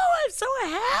 I'm so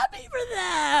happy for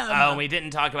them. Oh, we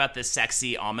didn't talk about this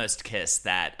sexy almost kiss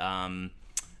that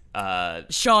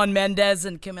Shawn Mendes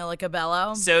and Camila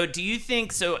Cabello. So do you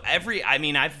think,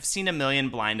 I've seen a million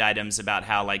blind items about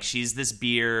how like she's this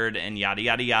beard and yada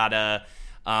yada yada,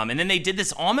 and then they did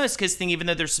this almost kiss thing even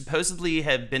though they're supposedly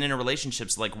have been in a relationship.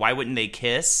 So like, why wouldn't they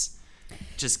kiss?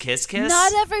 Just kiss?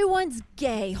 Not everyone's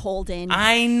gay, Holden.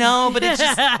 I know, but it's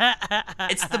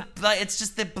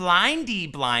just the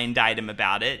blind item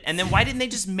about it. And then why didn't they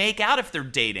just make out if they're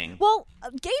dating? Well,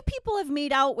 gay people have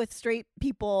made out with straight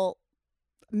people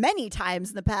many times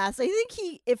in the past. I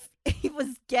think if he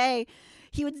was gay,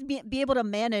 he would be able to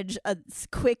manage a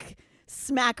quick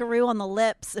smackaroo on the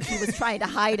lips if he was trying to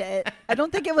hide it. I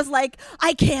don't think it was like,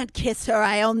 I can't kiss her,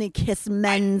 I only kiss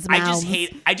men's mouths.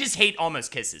 I just hate almost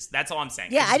kisses. That's all I'm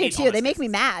saying. Yeah, I do hate too. almost They make me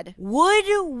kisses. mad.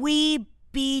 Would we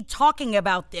be talking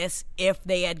about this if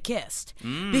they had kissed?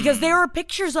 Because there are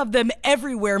pictures of them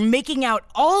everywhere making out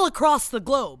all across the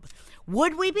globe.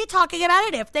 Would we be talking about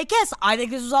it if they kiss? I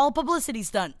think this was all a publicity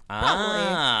stunt.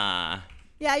 Ah.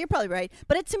 Yeah, you're probably right.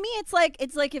 But to me, it's like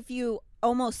if you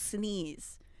almost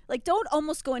sneeze. Like, don't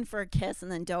almost go in for a kiss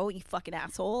and then don't, you fucking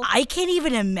asshole. I can't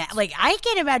even imagine. Like, I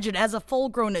can't imagine as a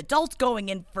full-grown adult going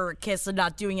in for a kiss and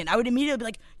not doing it. I would immediately be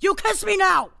like, "You kiss me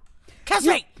now, Kiss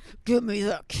me! Give me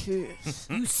that kiss.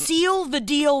 You seal the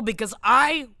deal because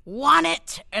I want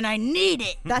it and I need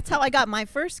it. That's how I got my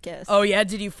first kiss. Oh, yeah?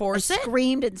 Did you force it?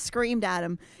 Screamed and screamed at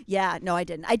him. Yeah, no, I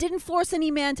didn't. I didn't force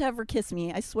any man to ever kiss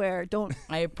me. I swear. Don't.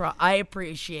 I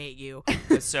appreciate you.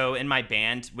 So in my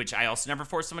band, which I also never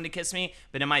forced someone to kiss me,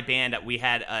 but in my band, we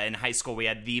had, in high school, we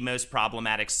had the most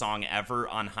problematic song ever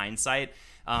on Hindsight.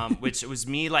 Which was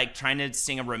me like trying to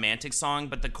sing a romantic song,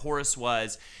 but the chorus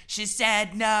was, she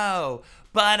said no,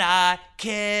 but I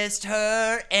kissed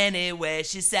her anyway.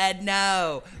 She said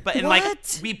no. But and like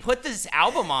we put this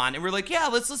album on and we're like, yeah,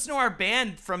 let's listen to our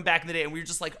band from back in the day. And we were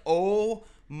just like, oh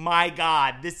my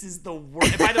God, this is the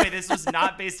worst. And by the way, this was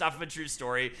not based off of a true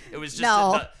story. It was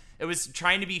just it was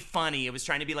trying to be funny. It was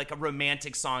trying to be like a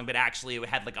romantic song, but actually it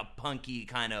had like a punky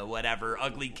kind of whatever,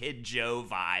 Ugly Kid Joe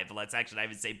vibe. Let's actually not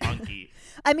even say punky.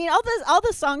 I mean, all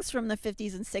the songs from the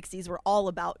 50s and 60s were all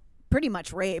about pretty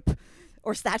much rape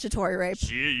or statutory rape.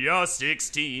 You're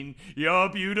 16, you're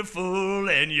beautiful,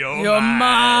 and you're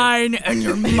mine, and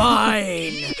you're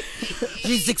mine.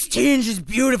 She's 16, she's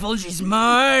beautiful, she's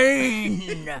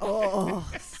mine. Oh,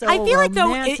 so I feel like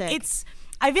romantic. though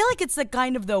I feel like it's the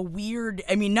kind of the weird,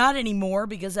 I mean, not anymore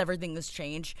because everything has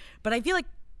changed, but I feel like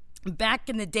back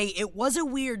in the day, it was a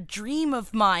weird dream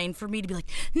of mine for me to be like,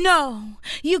 no,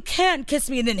 you can't kiss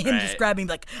me, and then him just grab me and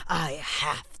be like, I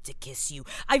have to kiss you.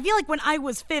 I feel like when I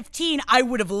was 15, I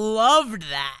would have loved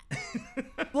that.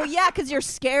 Well, yeah, because you're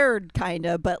scared, kind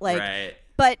of, but like... Right.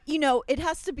 But, you know, it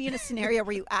has to be in a scenario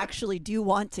where you actually do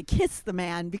want to kiss the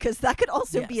man, because that could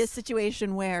also be a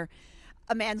situation where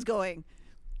a man's going,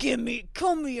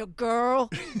 come here, girl.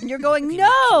 And you're going,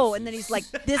 no. And then he's like,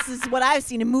 this is what I've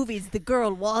seen in movies. The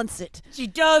girl wants it. She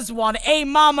does want it. Hey,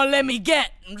 mama, let me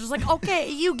get. I'm just like, okay,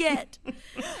 you get.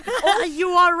 You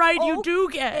are right, you do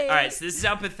get. All right, so this is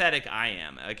how pathetic I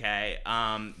am, okay?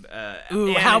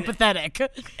 Ooh, how pathetic.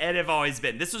 And have always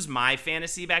been. This was my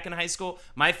fantasy back in high school.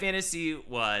 My fantasy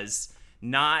was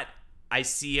not... I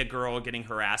see a girl getting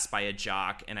harassed by a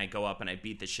jock and I go up and I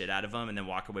beat the shit out of him and then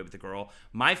walk away with the girl.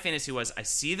 My fantasy was I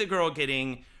see the girl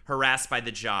getting harassed by the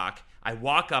jock. I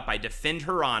walk up, I defend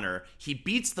her honor. He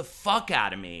beats the fuck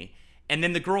out of me. And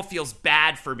then the girl feels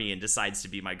bad for me and decides to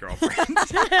be my girlfriend.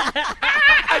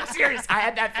 I'm serious. I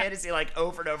had that fantasy like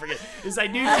over and over again. Because I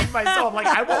knew deep in my soul, I'm like,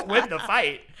 I won't win the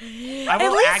fight. At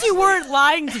least you weren't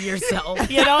lying to yourself.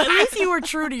 You know, at least you were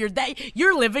true to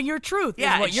you're living your truth is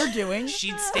what you're doing.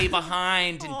 She'd stay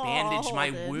behind and bandage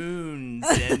my wounds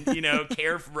and, you know,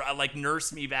 care for, like,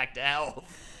 nurse me back to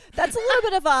health. That's a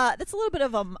little bit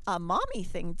of a mommy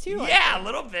thing too. Yeah, a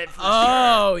little bit for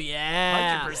sure.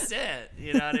 Yeah. 100%.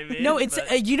 You know what I mean? No, it's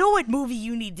you know what movie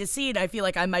you need to see, and I feel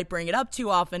like I might bring it up too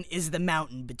often, is The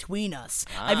Mountain Between Us.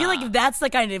 I feel like if that's the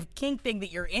kind of kink thing that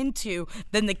you're into,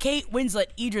 then the Kate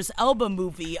Winslet Idris Elba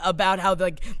movie about how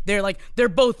they're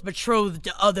both betrothed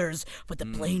to others, but the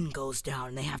plane goes down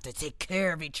and they have to take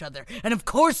care of each other, and of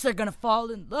course they're gonna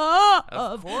fall in love.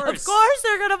 Of course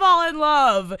they're gonna fall in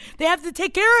love. They have to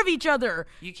take care of each other.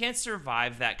 You can't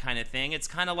survive that kind of thing. It's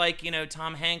kind of like, you know,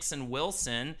 Tom Hanks and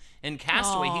Wilson in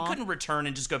Castaway. He couldn't return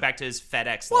and just go back to his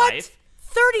FedEx life.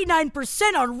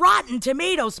 39% on Rotten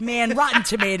Tomatoes, man. Rotten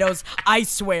Tomatoes, I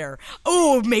swear.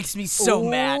 Oh, it makes me so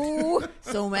mad.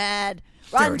 So mad.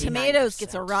 Rotten Tomatoes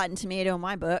gets a Rotten Tomato in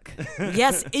my book.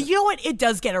 Yes, you know what? It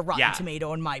does get a Rotten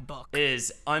Tomato in my book. It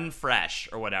is unfresh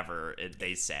or whatever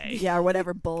they say. Yeah, or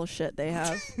whatever bullshit they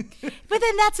have. But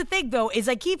then that's the thing, though, is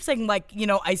I keep saying, like, you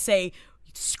know, I say,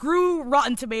 screw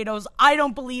Rotten Tomatoes. I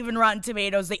don't believe in Rotten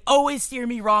Tomatoes. They always steer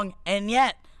me wrong, and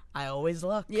yet I always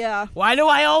look. Yeah. Why do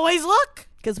I always look?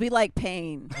 Because we like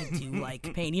pain. I do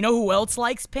like pain. You know who else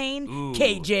likes pain? Ooh.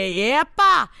 KJ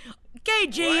Apa.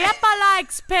 KJ Apa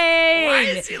likes pain.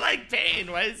 Why does he like pain?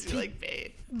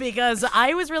 Because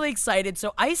I was really excited.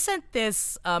 So I sent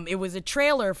this, it was a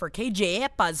trailer for KJ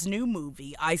Epa's new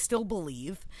movie, I Still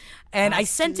Believe. And I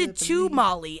sent it to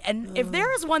Molly. And if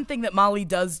there is one thing that Molly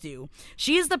does do,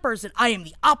 she is the person, I am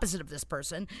the opposite of this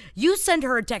person. You send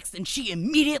her a text and she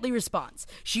immediately responds.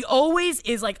 She always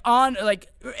is like on, like,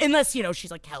 unless, you know,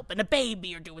 she's like helping a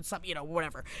baby or doing something, you know,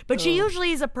 whatever. But she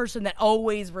usually is a person that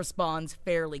always responds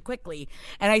fairly quickly.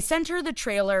 And I sent her the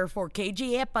trailer for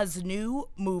KJ Epa's new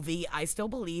movie, I Still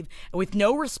Believe, with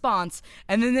no response.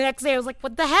 And then the next day I was like,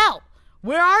 what the hell?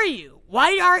 Where are you?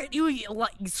 Why aren't you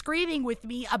screaming with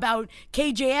me about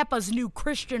KJ Epa's new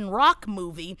Christian rock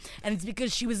movie? And it's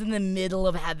because she was in the middle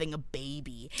of having a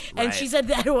baby. Right. And she said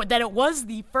that it was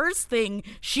the first thing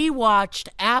she watched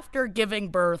after giving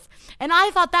birth. And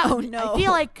I thought that, I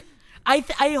feel like,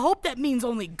 I hope that means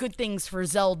only good things for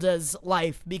Zelda's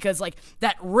life, because like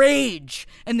that rage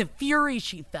and the fury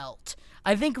she felt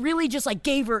I think really just like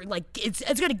gave her like it's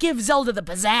gonna give Zelda the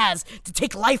pizzazz to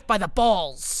take life by the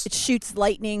balls. It shoots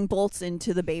lightning bolts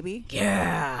into the baby.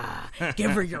 Yeah,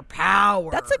 give her your power.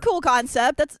 That's a cool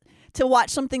concept. That's to watch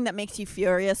something that makes you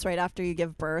furious right after you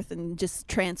give birth and just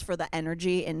transfer the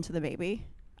energy into the baby.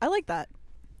 I like that.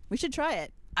 We should try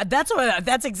it.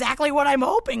 That's exactly what I'm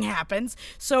hoping happens.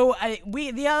 So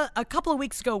a couple of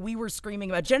weeks ago we were screaming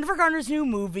about Jennifer Garner's new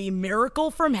movie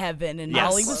Miracle from Heaven, and Yes.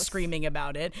 Molly was screaming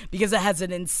about it because it has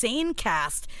an insane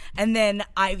cast. And then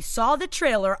I saw the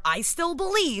trailer, I Still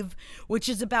Believe, which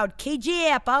is about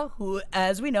KJ Apa, who,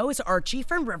 as we know, is Archie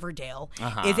from Riverdale,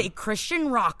 is a Christian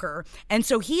rocker, and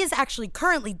so he is actually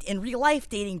currently in real life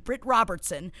dating Britt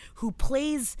Robertson, who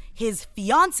plays his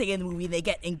fiance in the movie. They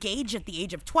get engaged at the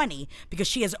age of 20 because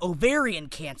she has ovarian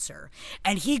cancer,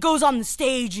 and he goes on the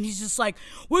stage and he's just like,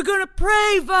 we're gonna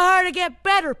pray for her to get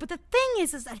better. But the thing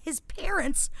is that his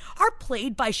parents are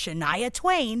played by Shania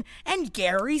Twain and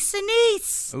Gary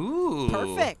Sinise. Ooh.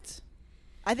 Perfect.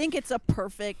 I think it's a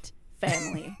perfect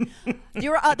family.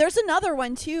 There's another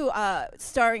one too,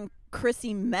 starring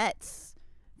Chrissy Metz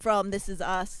from This Is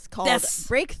Us, called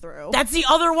Breakthrough. That's the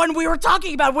other one we were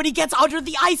talking about, when he gets under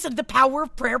the ice and the power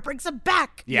of prayer brings him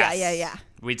back. Yes. Yeah.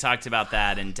 We talked about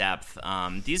that in depth.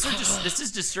 This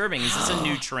is disturbing. Is this a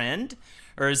new trend?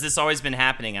 Or has this always been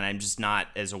happening and I'm just not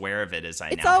as aware of it as I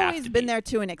It's now have to always been be? there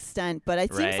to an extent, but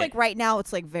it seems like right now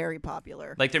it's like very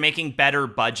popular. Like they're making better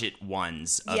budget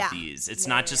ones of Yeah. these. It's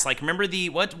Yeah, not just like, remember the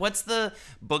what's the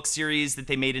book series that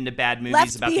they made into bad movies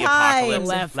Left about Behind. the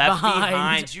apocalypse? Left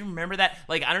Behind. Do you remember that?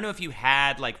 Like, I don't know if you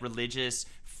had like religious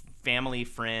family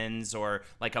friends or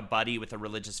like a buddy with a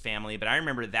religious family, but I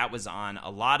remember that was on a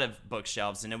lot of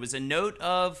bookshelves, and it was a note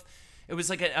of, it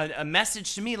was like a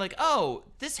message to me like, oh,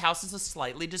 this house is a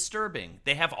slightly disturbing.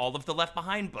 They have all of the Left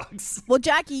Behind books. Well,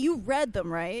 Jackie, you read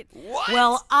them, right? What?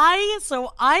 Well,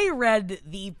 I read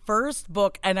the first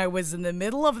book and I was in the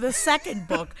middle of the second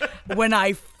book when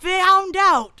I found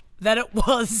out that it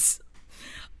was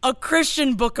a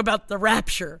Christian book about the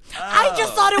rapture. I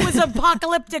just thought it was an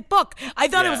apocalyptic book. I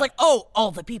thought it was like, oh,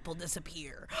 all the people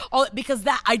disappear. Because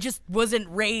that I just wasn't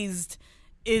raised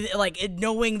in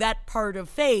knowing that part of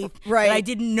faith. Right. And I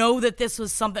didn't know that this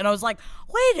was something. I was like,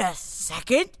 wait a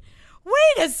second.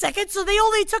 So they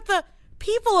only took the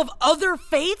people of other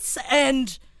faiths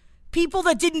and people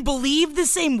that didn't believe the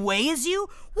same way as you?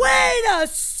 Wait a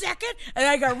second. And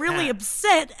I got really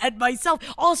upset at myself.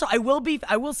 Also, I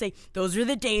will say those are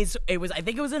the days I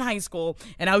think it was in high school,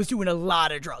 and I was doing a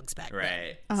lot of drugs back then.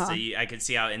 Right. So I could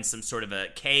see how in some sort of a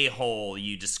K-hole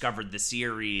you discovered the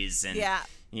series, and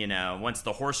you know, once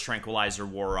the horse tranquilizer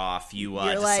wore off, you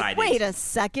You're decided. like, wait a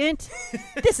second,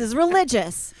 this is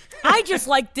religious. I just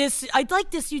like this. I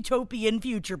like this utopian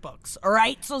future books. All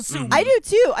right, so soon. I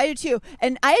do too.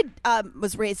 And I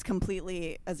was raised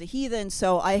completely as a heathen,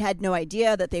 so I had no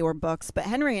idea that they were books. But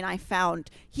Henry and I found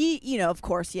of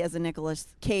course, he has a Nicolas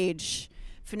Cage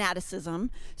fanaticism.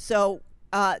 So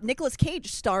Nicolas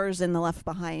Cage stars in the Left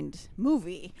Behind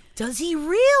movie. Does he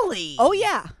really? Oh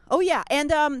yeah. And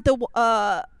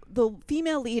the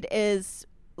female lead is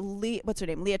what's her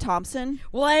name? Leah Thompson.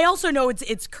 Well, I also know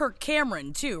it's Kirk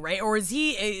Cameron too, right? Or is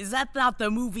that not the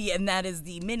movie and that is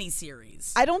the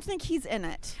miniseries? I don't think he's in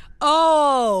it.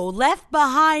 Oh, Left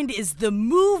Behind is the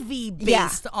movie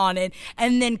based on it,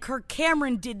 and then Kirk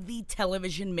Cameron did the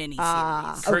television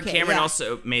miniseries. Kirk Okay, Cameron yeah.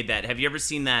 also made that. Have you ever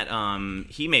seen that?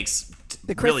 He makes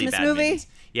The really Christmas bad movie? movies.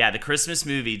 Yeah, the Christmas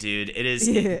movie, dude. It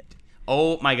is.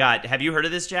 Oh my God! Have you heard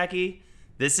of this, Jackie?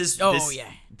 This is.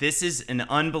 This is an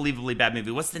unbelievably bad movie.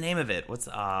 What's the name of it?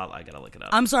 I gotta look it up.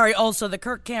 I'm sorry. Also, the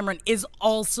Kirk Cameron is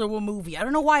also a movie. I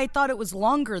don't know why I thought it was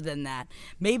longer than that.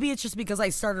 Maybe it's just because I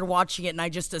started watching it and I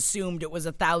just assumed it was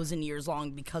 1,000 years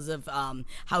long because of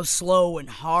how slow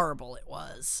and horrible it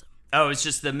was. Oh, it's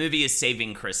just the movie is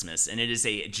Saving Christmas, and it is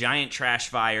a giant trash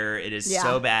fire. It is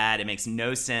so bad. It makes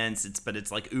no sense. But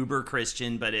it's like uber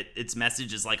Christian, but its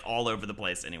message is like all over the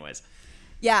place anyways.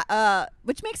 Yeah,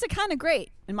 which makes it kind of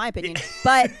great, in my opinion.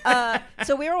 But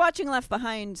so we were watching Left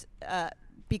Behind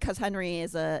because Henry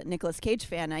is a Nicolas Cage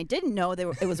fan. And I didn't know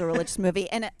it was a religious movie.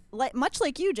 And much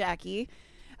like you, Jackie,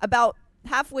 about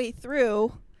halfway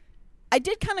through, I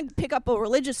did kind of pick up a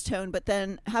religious tone. But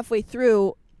then halfway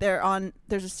through,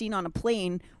 there's a scene on a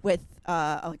plane with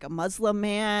like a Muslim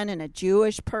man and a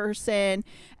Jewish person.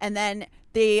 And then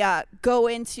they go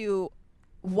into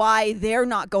why they're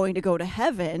not going to go to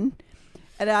heaven.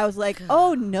 And I was like,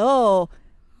 oh, no,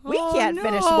 we can't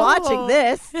finish watching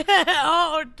this.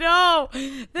 Oh, no.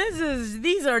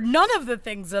 These are none of the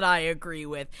things that I agree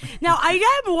with. Now,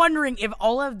 I am wondering if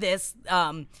all of this,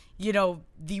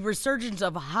 the resurgence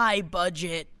of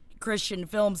high-budget Christian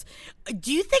films.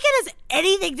 Do you think it has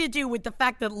anything to do with the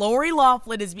fact that Lori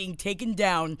Loughlin is being taken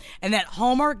down and that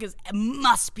Hallmark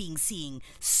must be seeing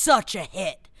such a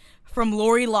hit from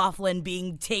Lori Loughlin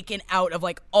being taken out of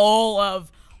like all of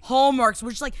Hallmark's,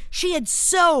 which like she had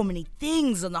so many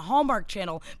things on the Hallmark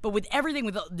Channel, but with everything,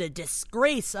 with the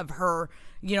disgrace of her,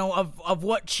 you know, of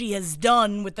what she has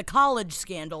done with the college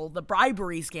scandal, the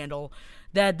bribery scandal,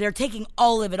 that they're taking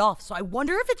all of it off. So I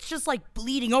wonder if it's just like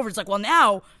bleeding over. It's like, well,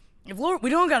 now if we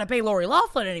don't got to pay Lori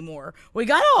Loughlin anymore, we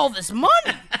got all this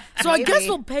money. So I guess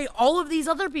we'll pay all of these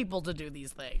other people to do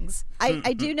these things.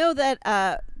 I do know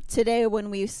that today when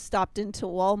we stopped into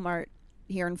Walmart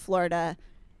here in Florida,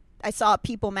 I saw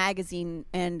People magazine,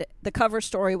 and the cover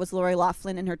story was Lori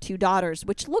Loughlin and her 2 daughters,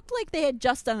 which looked like they had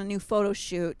just done a new photo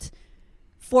shoot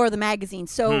for the magazine.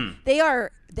 So they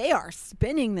are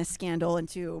spinning this scandal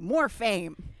into more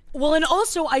fame. Well, and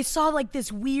also I saw like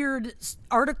this weird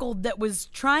article that was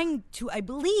trying to, I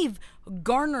believe,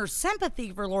 garner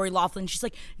sympathy for Lori Loughlin. She's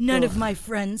like, none of my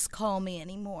friends call me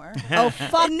anymore. Oh,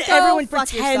 fuck. And everyone fuck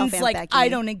pretends yourself, like Aunt Becky. I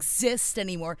don't exist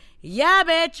anymore. Yeah,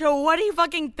 bitch. What do you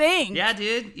fucking think? Yeah,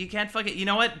 dude, you can't fucking. You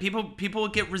know what? People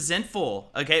get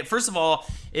resentful. Okay, first of all,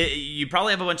 you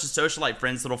probably have a bunch of socialite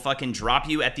friends that'll fucking drop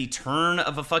you at the turn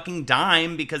of a fucking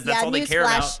dime because that's all they care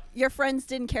newsflash, about. your friends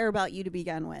didn't care about you to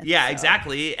begin with. Yeah, so.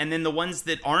 exactly. And then the ones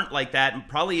that aren't like that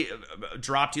probably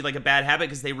dropped you like a bad habit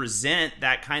because they resent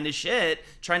that kind of shit,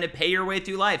 trying to pay your way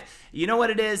through life. You know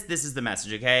what it is? This is the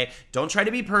message, okay? Don't try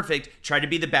to be perfect. Try to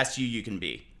be the best you can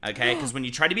be, okay? Because when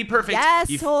you try to be perfect,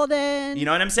 Yes, Holden. you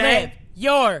know what I'm saying? Live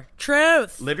your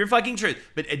truth. Live your fucking truth.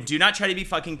 But do not try to be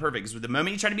fucking perfect. Because the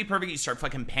moment you try to be perfect, you start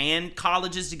fucking paying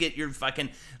colleges to get your fucking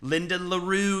Linda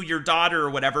LaRue, your daughter, or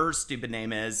whatever her stupid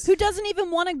name is. Who doesn't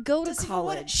even want to go to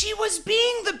college? She was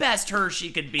being the best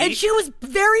she could be. And she was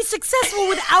very successful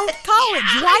without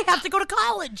college. Why have to go to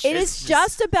college? It is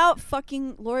just about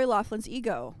fucking Lori Loughlin's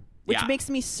ego, which Yeah. makes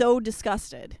me so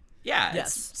disgusted. Yeah.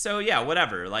 Yes. So yeah,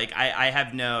 whatever. Like I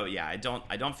have no. Yeah. I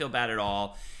don't feel bad at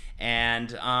all.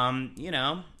 And you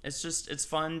know, it's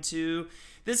fun to.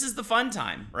 This is the fun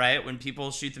time, right? When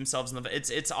people shoot themselves in the.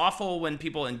 It's awful when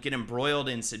people get embroiled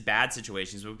in bad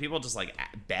situations. When people just like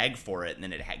beg for it, and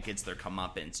then it gets their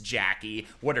comeuppance. Jackie,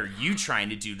 what are you trying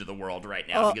to do to the world right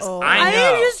now? Because I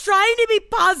know. am just trying to be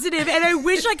positive, and I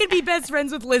wish I could be best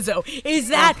friends with Lizzo. Is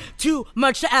that too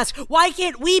much to ask? Why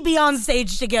can't we be on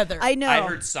stage together? I know. I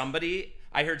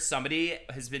heard somebody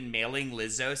has been mailing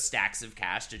Lizzo stacks of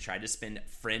cash to try to spend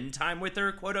friend time with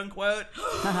her, quote unquote.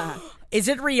 Is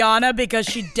it Rihanna? Because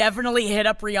she definitely hit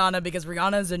up Rihanna because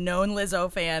Rihanna is a known Lizzo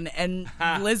fan, and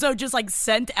Lizzo just like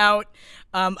sent out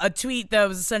a tweet that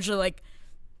was essentially like,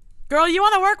 "Girl, you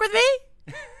want to work with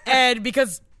me?" And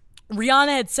because Rihanna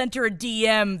had sent her a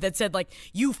DM that said like,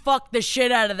 "You fucked the shit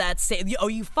out of that stage. Oh,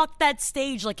 you fucked that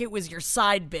stage like it was your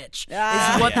side bitch."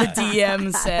 Is what the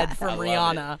DM said from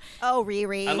Rihanna. Oh,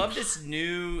 Riri. I love this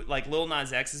new, like, Lil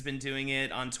Nas X has been doing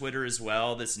it on Twitter as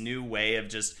well. This new way of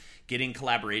just getting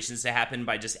collaborations to happen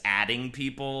by just adding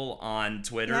people on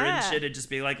Twitter and shit, and just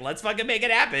being like, let's fucking make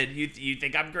it happen. You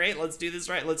think I'm great? Let's do this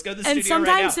right. Let's go to the And studio right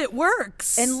now. sometimes it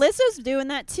works. And Lizzo's doing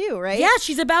that too, right? Yeah,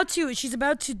 she's about to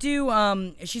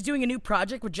do she's doing a new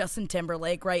project with Justin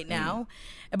Timberlake right now.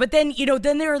 But then, you know,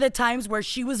 then there are the times where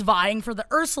she was vying for the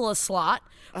Ursula slot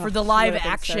for the live would've been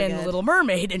so action good. Little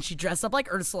Mermaid, and she dressed up like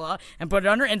Ursula and put it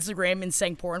on her Instagram and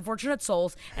sang Poor Unfortunate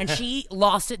Souls, and she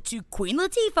lost it to Queen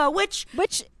Latifah, which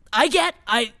I get.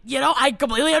 I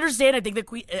completely understand. I think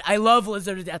I love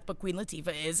Lizzo to death, but Queen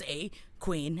Latifah is a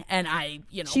queen, and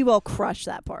she will crush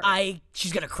that part.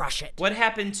 she's gonna crush it. What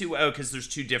happened to, because there's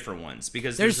two different ones.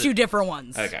 Because There's two different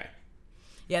ones. Okay.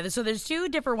 Yeah, so there's two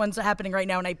different ones happening right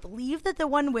now, and I believe that the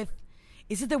one with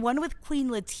Queen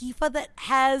Latifah that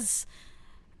has.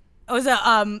 It's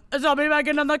not me back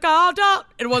in the counter.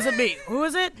 It wasn't me. Who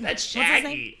is it? That's What's his name?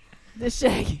 Shaggy. The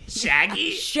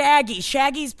Shaggy. Shaggy?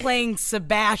 Shaggy's playing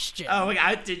Sebastian. Oh,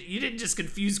 you didn't just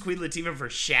confuse Queen Latifah for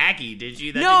Shaggy, did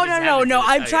you? No.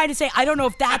 I'm trying to say, I don't know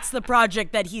if that's the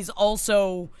project that he's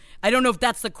also. I don't know if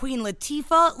that's the Queen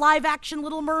Latifah live action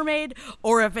Little Mermaid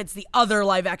or if it's the other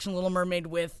live action Little Mermaid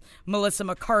with Melissa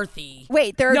McCarthy.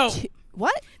 Wait, there are No. two.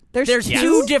 What? There's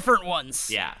two different ones.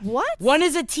 Yeah. What? One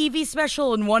is a TV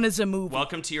special and one is a movie.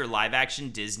 Welcome to your live action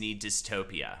Disney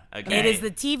dystopia. Okay. It is the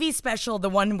TV special, the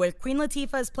one where Queen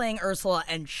Latifah is playing Ursula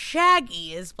and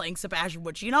Shaggy is playing Sebastian,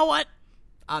 which, you know what?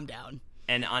 I'm down.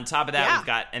 And on top of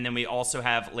that, then we also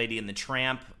have Lady and the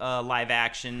Tramp live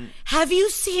action. Have you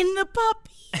seen the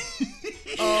puppy?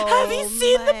 Have you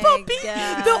seen the my puppy?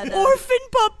 God. The orphan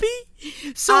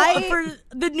puppy? So for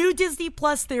the new Disney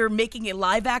Plus, they're making a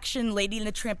live action Lady and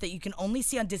the Tramp that you can only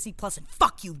see on Disney Plus. And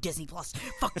fuck you, Disney Plus.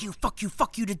 Fuck you, fuck you,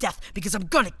 fuck you to death. Because I'm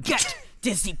gonna get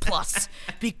Disney Plus.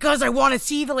 Because I want to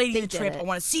see the Lady and the Tramp. I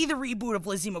want to see the reboot of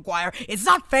Lizzie McGuire. It's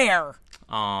not fair.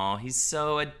 Oh, he's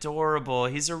so adorable.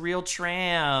 He's a real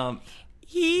tramp.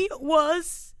 He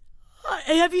was...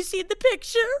 have you seen the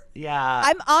picture? Yeah.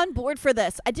 I'm on board for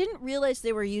this. I didn't realize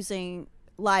they were using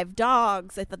live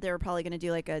dogs. I thought they were probably going to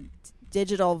do like a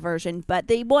digital version, but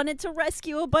they wanted to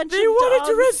rescue a bunch of dogs. They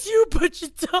wanted to rescue a bunch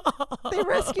of dogs. They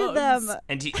rescued them.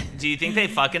 And do you think they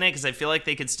fuck in it? Because I feel like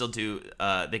they could still do,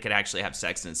 they could actually have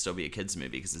sex and it still be a kid's movie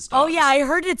because it's dogs. Oh, yeah, I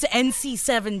heard it's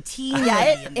NC-17.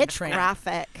 Yeah, it's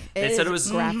graphic. They said it was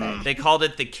graphic. They called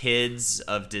it the kids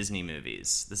of Disney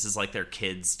movies. This is like their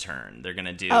kids' turn. They're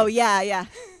gonna do. Oh yeah.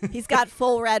 He's got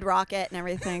full red rocket and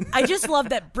everything. I just love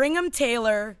that Brigham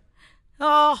Taylor,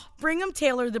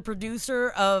 the producer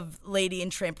of Lady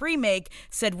and Tramp Remake,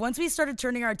 said once we started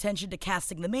turning our attention to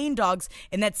casting the main dogs,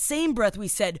 in that same breath we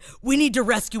said, we need to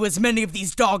rescue as many of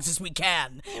these dogs as we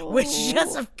can. Which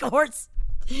just, of course,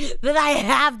 that I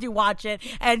have to watch it.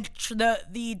 And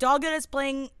the dog that is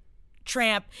playing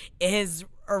Tramp, his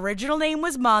original name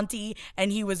was Monty,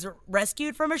 and he was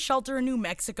rescued from a shelter in New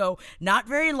Mexico not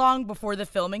very long before the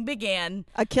filming began.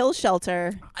 A kill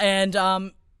shelter. And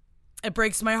it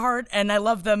breaks my heart, and I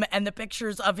love them, and the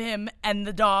pictures of him and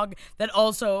the dog that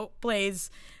also plays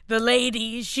the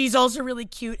lady. She's also really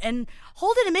cute. And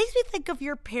Holden, it makes me think of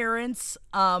your parents,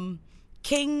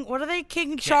 King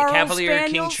Charles Cavalier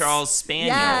Spaniels? King Charles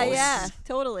Spaniels. Yeah,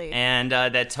 totally. And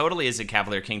that totally is a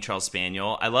Cavalier King Charles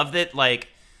Spaniel. I love that, like,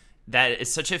 that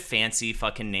is such a fancy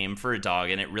fucking name for a dog,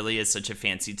 and it really is such a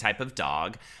fancy type of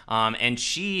dog. And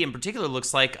she, in particular,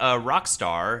 looks like a rock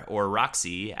star, or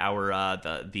Roxy,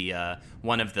 the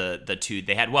one of the two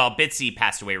they had. Well, Bitsy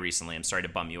passed away recently. I'm sorry to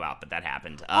bum you out, but that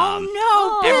happened.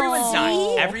 Oh, no, everyone's Bitsy.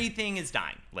 dying. Everything is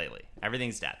dying lately.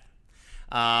 Everything's death.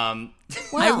 I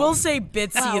will say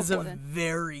Bitsy is a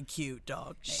very cute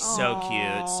dog. So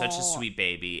cute, such a sweet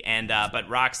baby, and but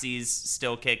Roxy's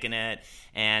still kicking it,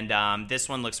 and this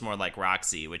one looks more like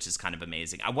Roxy, which is kind of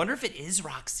amazing. I wonder if it is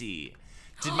Roxy.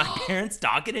 Did my parents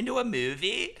dog it into a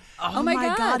movie? Oh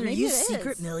my God, are you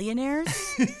secret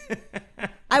millionaires?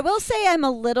 I will say I'm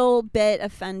a little bit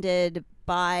offended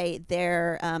by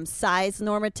their size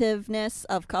normativeness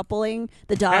of coupling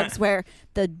the dogs, where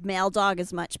the male dog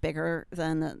is much bigger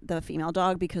than the female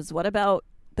dog, because what about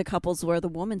the couples where the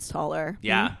woman's taller?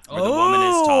 Yeah, where the woman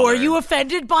is taller. Are you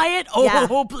offended by it? Oh, Yeah.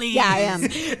 please. Yeah, I am.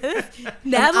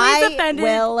 Natalie's offended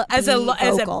will as a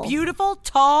vocal. beautiful,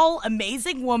 tall,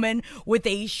 amazing woman with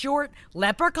a short,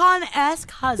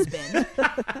 leprechaun-esque husband.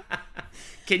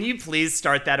 Can you please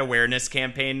start that awareness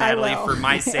campaign, Natalie, will. for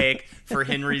my sake, for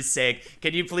Henry's sake?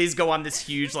 Can you please go on this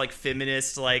huge, like,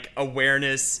 feminist, like,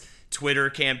 awareness Twitter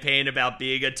campaign about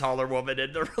being a taller woman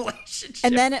in the relationship?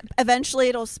 And then eventually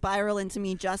it'll spiral into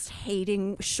me just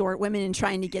hating short women and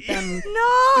trying to get them.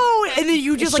 No! And then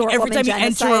you just, like, Short every woman time you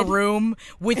enter a genocide. room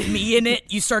with me in it,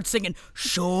 you start singing,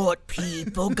 short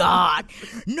people got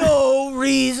no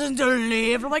reason to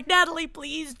live. I'm like, Natalie,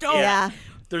 please don't. Yeah.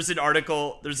 There's an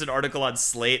article on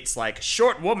Slate. It's like,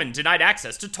 short woman denied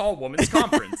access to tall woman's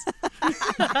conference. It's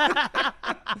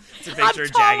a picture I'm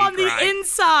of tall Jackie on the crying.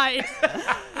 inside.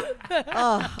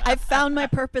 Oh, I found my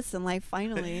purpose in life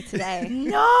finally today.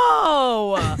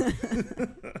 No.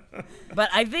 But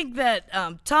I think that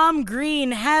Tom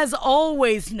Green has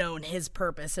always known his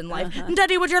purpose in life.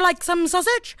 Daddy, would you like some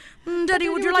sausage? Daddy,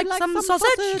 would you like some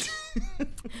sausage?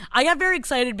 I got very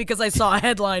excited because I saw a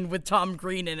headline with Tom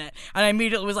Green in it, and I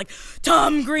immediately was like,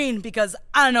 Tom Green, because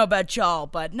I don't know about y'all,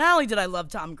 but not only did I love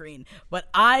Tom Green, but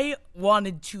I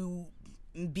wanted to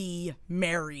be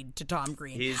married to Tom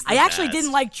Green. He's the I actually best.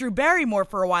 didn't like Drew Barrymore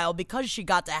for a while because she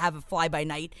got to have a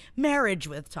fly-by-night marriage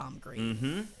with Tom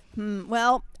Green.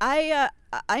 Well, I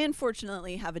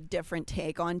unfortunately have a different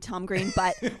take on Tom Green,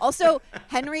 but also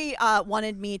Henry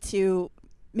wanted me to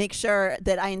make sure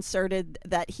that I inserted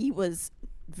that he was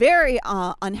very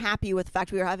unhappy with the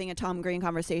fact we were having a Tom Green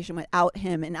conversation without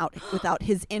him and without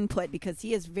his input, because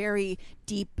he has very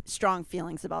deep, strong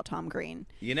feelings about Tom Green.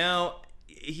 You know,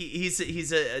 he's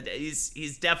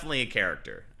definitely a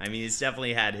character. I mean, he's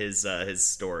definitely had his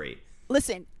story.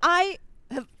 Listen, I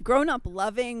have grown up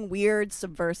loving weird,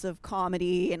 subversive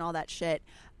comedy and all that shit.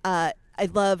 I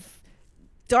love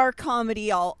dark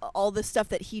comedy, all the stuff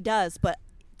that he does. But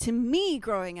to me,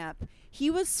 growing up, he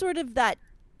was sort of that.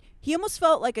 He almost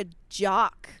felt like a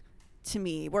jock to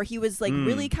me, where he was like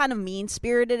really kind of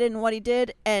mean-spirited in what he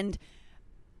did. And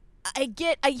I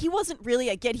get he wasn't really.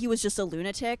 I get he was just a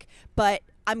lunatic, but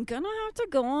I'm gonna have to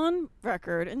go on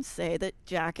record and say that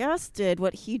Jackass did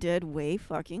what he did way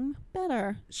fucking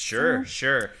better. Sure.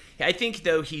 I think,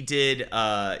 though, he did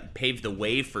pave the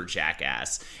way for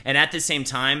Jackass. And at the same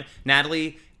time,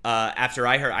 Natalie, after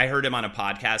I heard him on a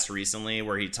podcast recently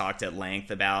where he talked at length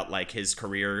about like his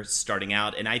career starting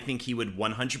out, and I think he would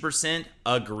 100%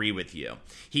 agree with you.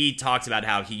 He talked about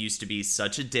how he used to be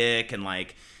such a dick and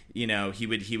like, you know, he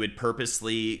would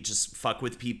purposely just fuck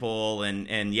with people,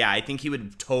 and yeah, I think he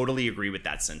would totally agree with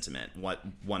that sentiment.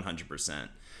 100%.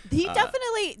 He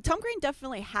Tom Green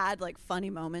definitely had like funny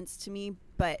moments to me,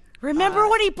 but Remember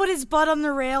when he put his butt on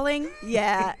the railing?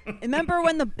 yeah, remember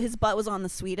when his butt was on the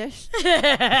Swedish?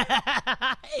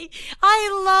 I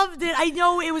loved it. I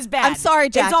know it was bad. I'm sorry,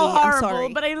 Jackie. It's all horrible, I'm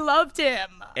sorry. but I loved him.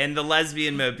 And the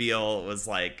lesbian mobile was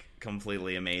like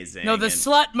completely amazing. No, the and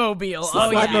Slutmobile.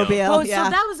 Slutmobile, Well, yeah.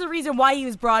 so that was the reason why he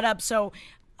was brought up. So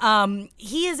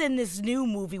he is in this new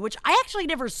movie, which I actually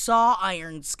never saw,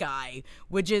 Iron Sky,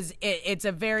 which is it's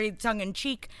a very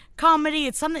tongue-in-cheek comedy.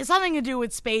 It's something to do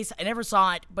with space. I never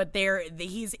saw it, but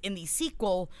he's in the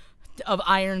sequel of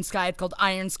Iron Sky. It's called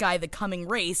Iron Sky: The Coming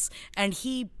Race, and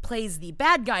he plays the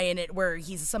bad guy in it, where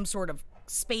he's some sort of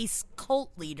space cult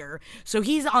leader. So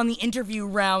he's on the interview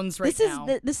rounds now.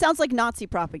 This sounds like Nazi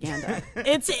propaganda.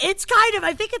 It's kind of,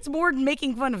 I think it's more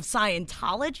making fun of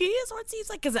Scientology is what it seems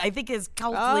like, because I think his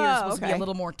cult leader is supposed to be a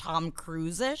little more Tom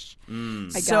Cruise-ish.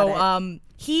 I got it.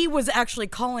 He was actually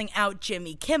calling out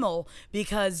Jimmy Kimmel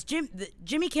because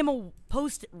Jimmy Kimmel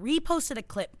reposted a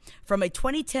clip from a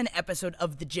 2010 episode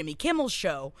of The Jimmy Kimmel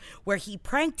Show where he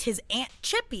pranked his Aunt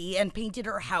Chippy and painted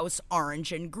her house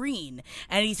orange and green.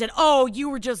 And he said, "Oh, you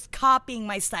were just copying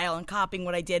my style and copying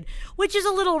what I did," which is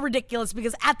a little ridiculous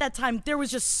because at that time there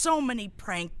was just so many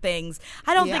prank things.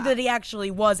 I don't think that he actually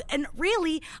was. And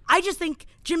really, I just think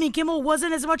Jimmy Kimmel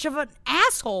wasn't as much of an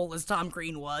asshole as Tom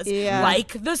Green was,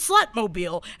 like the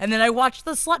Slutmobile. And then I watched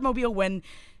the Slutmobile when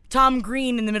Tom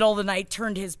Green, in the middle of the night,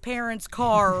 turned his parents'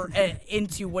 car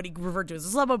into what he referred to as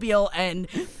a Slutmobile and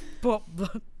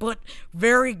put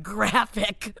very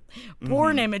graphic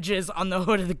porn images on the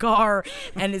hood of the car.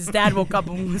 And his dad woke up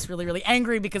and was really, really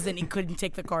angry because then he couldn't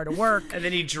take the car to work. And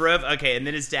then he drove, and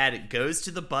then his dad goes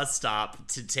to the bus stop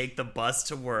to take the bus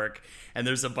to work. And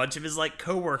there's a bunch of his like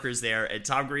coworkers there, and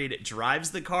Tom Green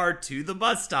drives the car to the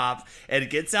bus stop and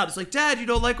gets out. It's like, "Dad, you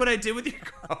don't like what I did with your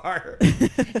car."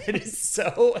 It is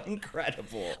so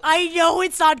incredible. I know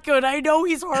it's not good. I know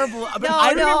he's horrible. But I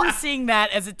remember seeing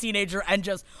that as a teenager and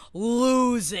just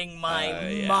losing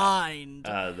my mind.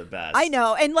 The best. I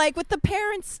know, and like with the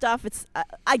parents stuff, it's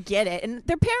I get it, and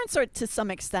their parents are to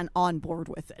some extent on board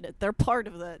with it. They're part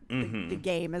of the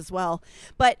game as well.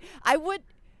 But I would.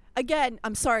 Again,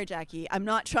 I'm sorry, Jackie. I'm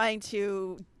not trying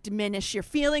to diminish your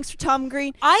feelings for Tom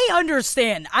Green. I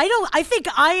understand. I think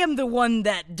I am the one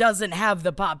that doesn't have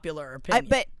the popular opinion.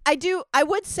 But I do. I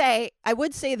would say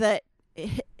that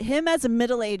him as a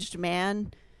middle-aged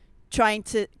man trying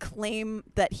to claim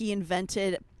that he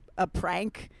invented a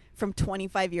prank from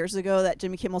 25 years ago that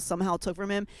Jimmy Kimmel somehow took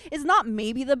from him is not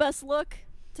maybe the best look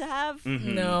to have.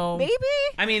 No. Maybe?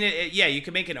 I mean, you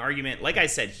could make an argument. Like I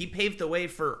said, he paved the way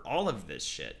for all of this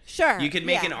shit. Sure. You could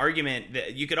make an argument.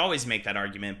 You could always make that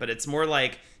argument, but it's more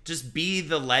like just be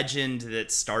the legend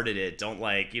that started it.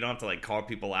 You don't have to like call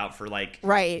people out for like.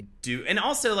 Right. And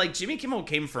also like Jimmy Kimmel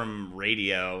came from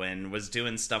radio and was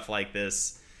doing stuff like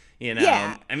this. You know,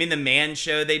 Yeah. I mean, the Man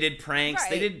Show, they did pranks.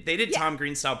 Right. They did Tom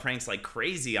Green style pranks like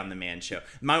crazy on the Man Show.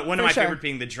 One of my favorite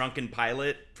being the drunken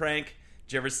pilot prank.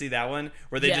 Did you ever see that one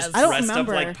where they just dressed up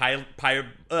like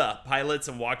pilots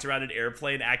and walked around an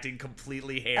airplane acting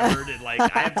completely hammered and like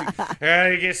I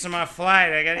gotta get to my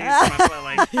flight.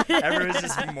 Like everyone's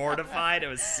just mortified. It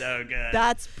was so good.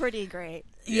 That's pretty great.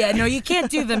 Yeah, no, you can't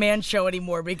do the Man Show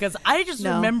anymore because I just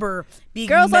remember being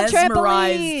Girls on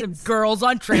mesmerized. trampolines. Girls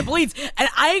on trampolines. And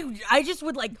I just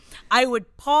would I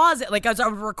would pause it. Like I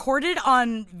would record it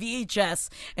on VHS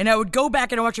and I would go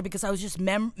back and watch it because I was just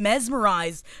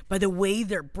mesmerized by the way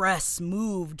their breasts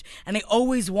moved. And I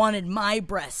always wanted my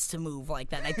breasts to move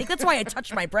like that. And I think that's why I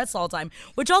touched my breasts all the time.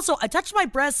 Which also, I touched my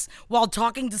breasts while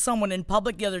talking to someone in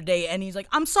public the other day and he's like,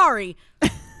 "I'm sorry.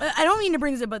 I don't mean to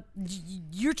bring this up, but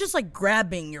you're just like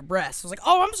grabbing your breasts." I was like,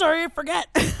 "Oh, I'm sorry, I forget.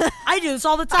 I do this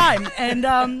all the time, and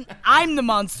I'm the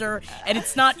monster, and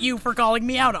it's not you for calling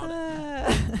me out on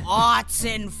it." Arts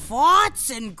and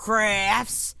farts and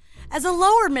crafts, As a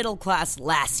lower middle class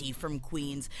lassie from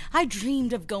Queens, I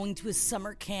dreamed of going to a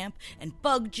summer camp and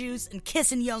bug juice and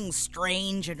kissing young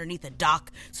Strange underneath a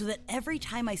dock so that every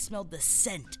time I smelled the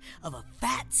scent of a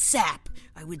fat sap,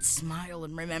 I would smile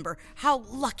and remember how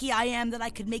lucky I am that I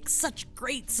could make such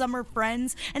great summer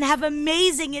friends and have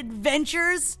amazing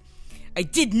adventures. I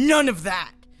did none of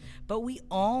that. But we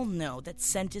all know that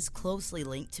scent is closely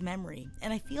linked to memory,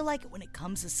 and I feel like when it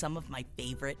comes to some of my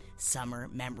favorite summer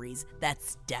memories,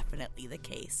 that's definitely the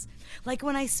case. Like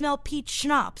when I smell peach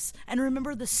schnapps and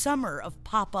remember the summer of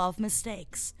pop-off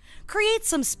mistakes. Create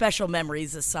some special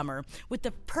memories this summer with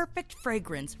the perfect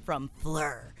fragrance from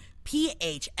Phlur.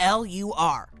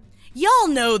 P-H-L-U-R. Y'all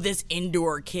know this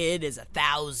indoor kid is a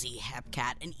thousy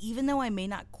hepcat, and even though I may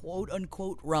not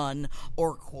quote-unquote run,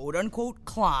 or quote-unquote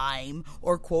climb,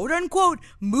 or quote-unquote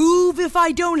move if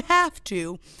I don't have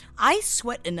to, I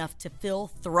sweat enough to fill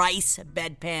thrice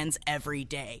bedpans every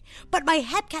day. But my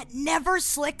hepcat never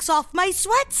slicks off my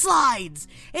sweat slides!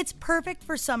 It's perfect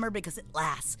for summer because it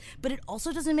lasts, but it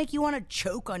also doesn't make you want to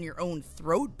choke on your own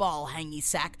throat ball hangy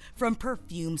sack from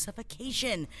perfume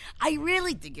suffocation. I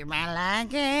really think you might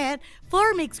like it.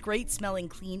 Phlur makes great smelling,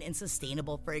 clean, and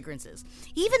sustainable fragrances.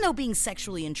 Even though being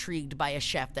sexually intrigued by a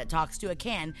chef that talks to a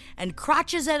can and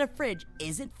crotches at a fridge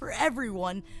isn't for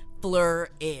everyone, Phlur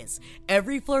is.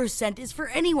 Every Phlur scent is for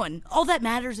anyone. All that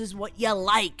matters is what you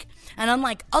like. And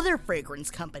unlike other fragrance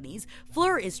companies,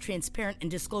 Phlur is transparent and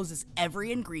discloses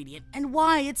every ingredient and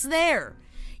why it's there.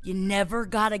 You never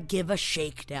gotta give a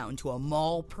shakedown to a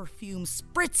mall perfume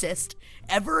spritzist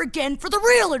ever again for the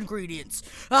real ingredients.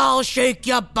 I'll shake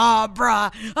ya,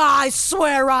 Barbara. I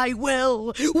swear I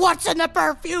will. What's in the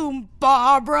perfume,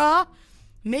 Barbara?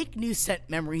 Make new scent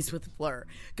memories with Phlur.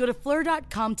 Go to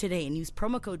Phlur.com today and use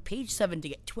promo code PAGE7 to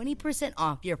get 20%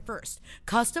 off your first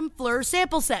custom Phlur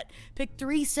sample set. Pick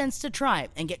 3 scents to try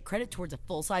and get credit towards a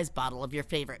full-size bottle of your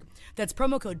favorite. That's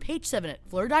promo code PAGE7 at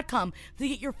Phlur.com to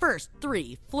get your first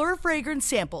 3 Phlur fragrance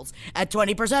samples at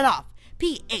 20% off.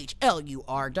 PHLUR.com.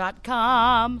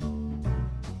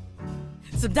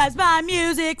 Sometimes my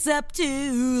music's up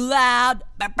too loud.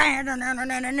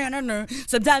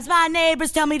 Sometimes my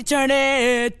neighbors tell me to turn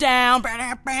it down.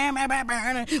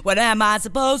 What am I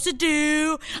supposed to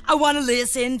do? I want to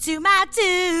listen to my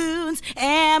tunes.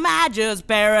 Am I just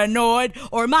paranoid,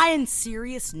 or am I in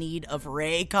serious need of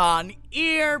Raycon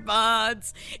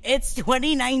earbuds? It's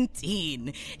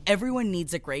 2019. Everyone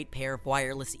needs a great pair of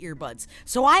wireless earbuds,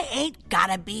 so I ain't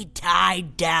gotta be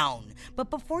tied down. But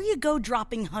before you go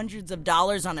dropping hundreds of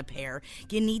dollars on a pair,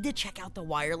 you need to check out the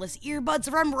wireless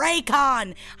earbuds from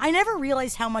Raycon. I never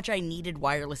realized how much I needed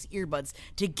wireless earbuds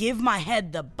to give my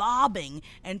head the bobbing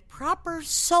and proper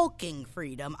sulking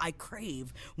freedom I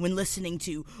crave when listening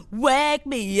to Wake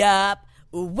Me Up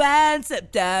When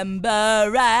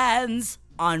September Ends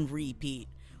on repeat.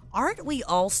 Aren't we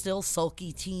all still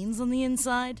sulky teens on the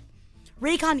inside?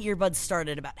 Raycon earbuds start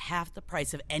at about half the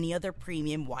price of any other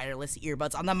premium wireless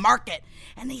earbuds on the market,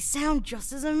 and they sound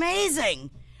just as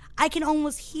amazing. I can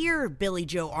almost hear Billy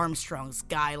Joe Armstrong's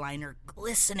guyliner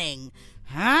glistening.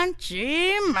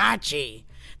 Hachi machi.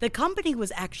 The company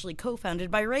was actually co-founded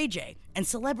by Ray J, and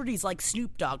celebrities like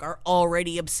Snoop Dogg are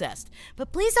already obsessed.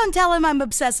 But please don't tell him I'm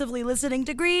obsessively listening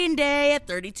to Green Day at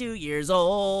 32 years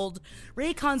old.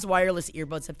 Raycon's wireless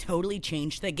earbuds have totally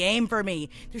changed the game for me.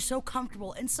 They're so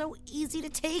comfortable and so easy to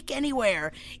take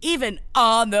anywhere, even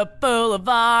on the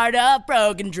boulevard of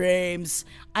broken dreams.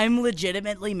 I'm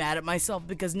legitimately mad at myself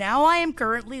because now I am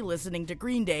currently listening to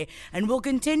Green Day and will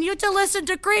continue to listen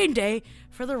to Green Day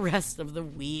for the rest of the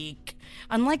week.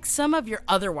 Unlike some of your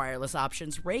other wireless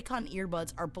options, Raycon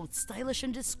earbuds are both stylish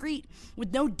and discreet,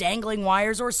 with no dangling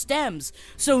wires or stems,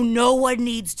 so no one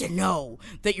needs to know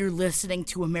that you're listening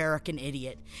to American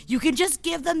Idiot. You can just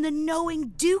give them the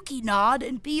knowing dookie nod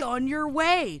and be on your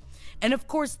way. And of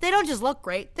course, they don't just look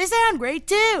great, they sound great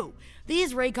too.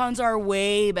 These Raycons are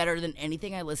way better than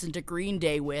anything I listened to Green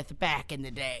Day with back in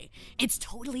the day. It's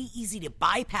totally easy to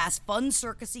bypass fun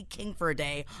circusy King for a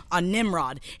Day on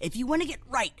Nimrod if you want to get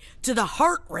right to the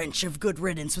heart wrench of Good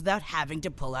Riddance without having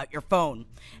to pull out your phone.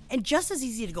 And just as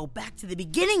easy to go back to the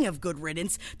beginning of Good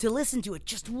Riddance to listen to it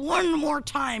just one more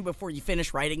time before you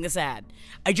finish writing this ad.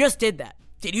 I just did that.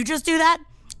 Did you just do that?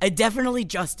 I definitely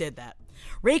just did that.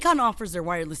 Raycon offers their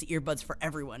wireless earbuds for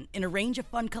everyone in a range of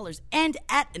fun colors and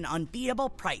at an unbeatable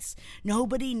price.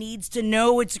 Nobody needs to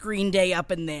know it's Green Day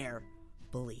up in there.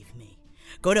 Believe me.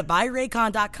 Go to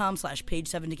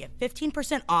buyraycon.com/page7 to get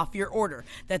 15% off your order.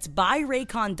 That's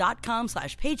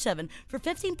buyraycon.com/page7 for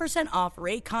 15% off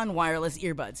Raycon wireless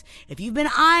earbuds. If you've been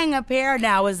eyeing a pair,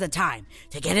 now is the time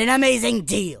to get an amazing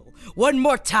deal. One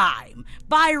more time,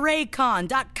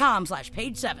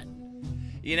 buyraycon.com/page7.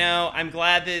 you know, I'm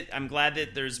glad that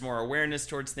there's more awareness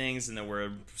towards things and that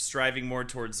we're striving more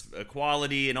towards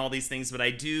equality and all these things. But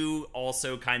I do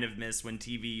also kind of miss when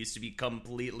TV used to be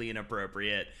completely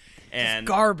inappropriate and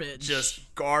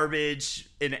just garbage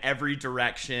in every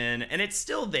direction. And it's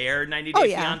still there, 90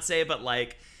 Day Fiancé, but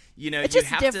like, you know, it's you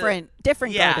just have different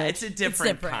garbage. It's a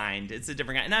different kind. It's a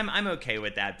different kind, and I'm okay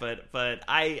with that. But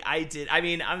I'm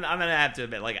gonna have to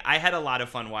admit, like, I had a lot of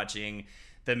fun watching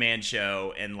The Man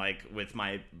Show and like with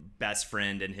my best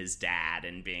friend and his dad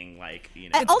and being like, you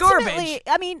know, it's garbage.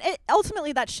 I mean,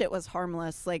 ultimately that shit was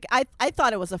harmless. Like I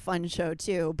thought it was a fun show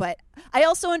too, but I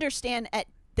also understand at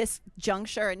this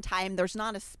juncture in time, there's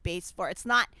not a space for it. It's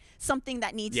not something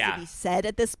that needs to be said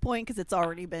at this point because it's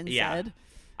already been said.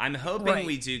 I'm hoping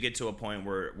we do get to a point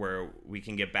where we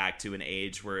can get back to an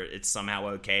age where it's somehow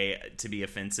okay to be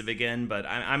offensive again. But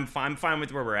I'm fine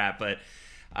with where we're at. But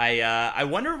I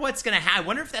wonder what's gonna happen. I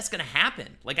wonder if that's gonna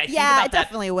happen. Like I think about it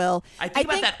definitely will. I think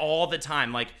about that all the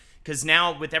time. Like because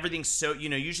now with everything so, you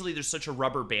know, usually there's such a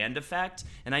rubber band effect,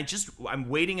 and I'm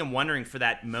waiting and wondering for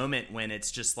that moment when it's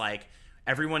just like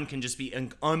everyone can just be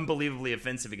unbelievably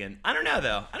offensive again. I don't know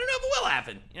though. I don't know if it will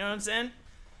happen. You know what I'm saying?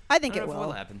 I think it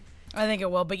will happen. I think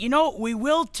it will, but you know, we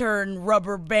will turn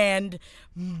rubber band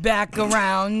back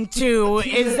around to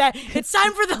is that it's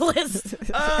time for the list.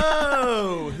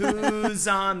 Oh, who's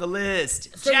on the list?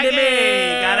 Jackie,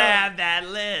 gotta have that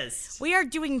list. We are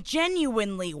doing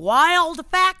genuinely wild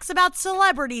facts about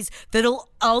celebrities that'll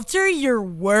alter your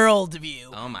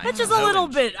worldview. Oh my! Which is a little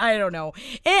bit, I don't know.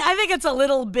 I think it's a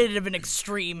little bit of an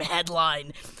extreme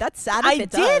headline. That's sad. I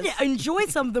did enjoy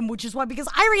some of them, which is why, because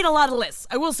I read a lot of lists.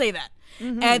 I will say that.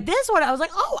 Mm-hmm. And this one, I was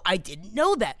like, oh, I didn't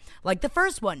know that. Like the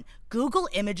first one, Google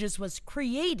Images was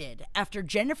created after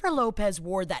Jennifer Lopez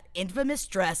wore that infamous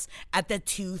dress at the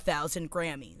 2000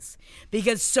 Grammys.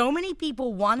 Because so many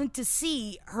people wanted to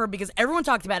see her, because everyone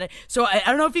talked about it. So I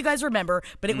don't know if you guys remember,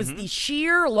 but it was the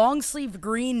sheer long sleeve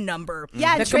green number.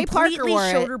 Yeah, that Trey Parker completely wore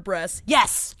showed it. her breasts.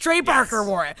 Yes, Trey Parker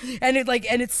wore it. And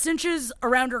it cinches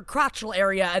around her crotchal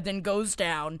area and then goes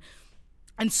down.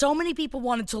 And so many people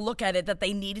wanted to look at it that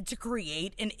they needed to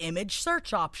create an image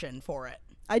search option for it.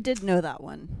 I did know that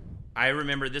one. I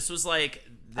remember this was like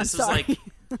I'm sorry.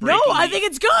 No, I think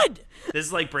it's good. This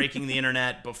is like breaking the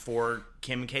internet before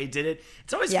Kim K did it.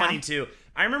 It's always funny too.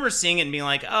 I remember seeing it and being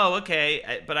like, "Oh,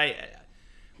 okay," but it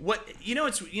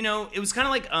was kind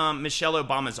of like Michelle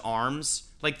Obama's arms,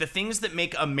 like the things that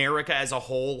make America as a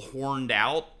whole horned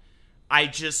out. I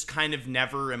just kind of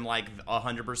never am like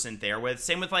 100% there with.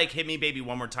 Same with like Hit Me Baby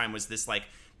One More Time was this like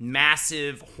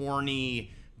massive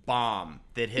horny bomb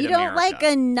that hit America. You don't like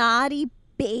a naughty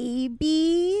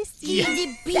baby?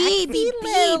 Baby.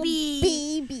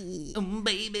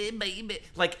 Baby.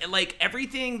 Like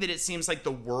everything that it seems like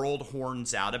the world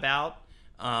horns out about.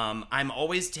 I'm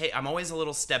always a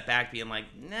little step back being like,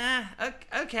 nah,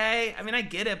 okay. I mean, I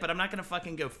get it, but I'm not going to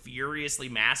fucking go furiously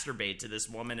masturbate to this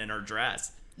woman in her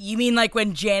dress. You mean like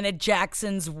when Janet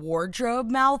Jackson's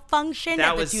wardrobe malfunctioned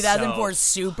at the 2004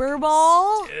 Super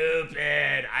Bowl?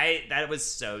 Stupid. That was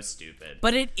so stupid.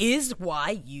 But it is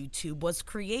why YouTube was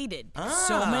created.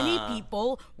 So many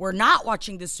people were not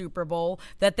watching the Super Bowl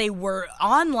that they were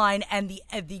online, and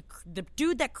the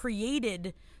dude that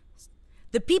created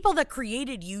the people that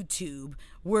created YouTube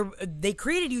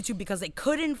created YouTube because they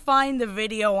couldn't find the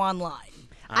video online.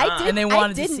 I didn't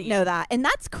to know that. And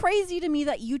that's crazy to me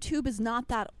that YouTube is not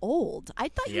that old. I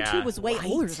thought YouTube was way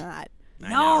older than that.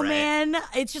 No, man.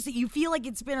 It's just that you feel like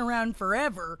it's been around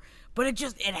forever, but it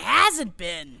hasn't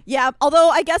been. Yeah, although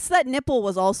I guess that nipple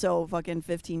was also fucking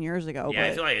 15 years ago. Yeah,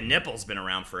 I feel like a nipple's been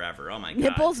around forever. Oh my god.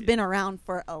 Nipple's been around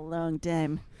for a long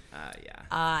time.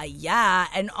 Yeah.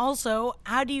 And also,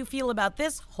 how do you feel about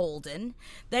this, Holden?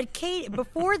 That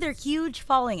before their huge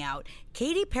falling out,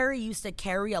 Katy Perry used to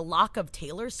carry a lock of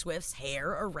Taylor Swift's hair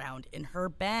around in her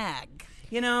bag.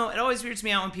 You know, it always weirds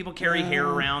me out when people carry hair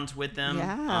around with them.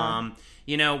 Yeah.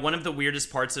 You know, one of the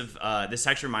weirdest parts of this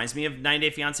actually reminds me of 90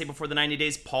 Day Fiancé Before the 90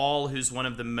 Days. Paul, who's one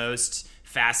of the most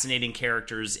fascinating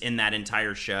characters in that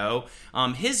entire show.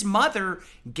 His mother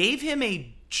gave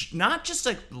him not just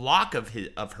a lock of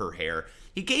her hair.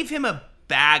 He gave him a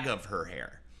bag of her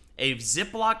hair. A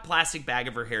Ziploc plastic bag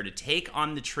of her hair to take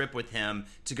on the trip with him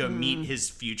to go meet his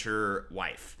future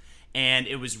wife. And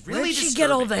it was really Where'd she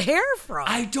get all the hair from?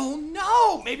 I don't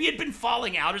know. Maybe it had been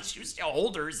falling out, or she was still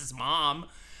older as his mom.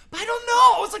 But I don't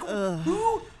know. I was like,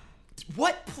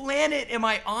 what planet am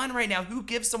I on right now? Who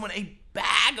gives someone a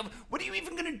bag what are you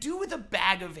even gonna do with a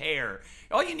bag of hair?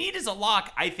 All you need is a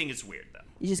lock. I think it's weird though.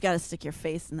 You just got to stick your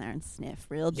face in there and sniff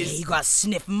real deep. Yeah, you gotta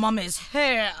sniff Mama's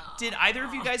hair. Did either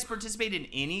of you guys participate in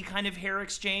any kind of hair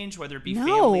exchange, whether it be No.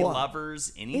 family,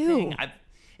 lovers, anything? Ew.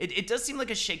 It does seem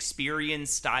like a Shakespearean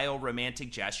style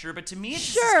romantic gesture, but to me it's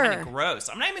Sure. just kind of gross.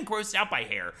 I'm not even grossed out by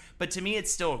hair, but to me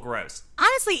it's still gross.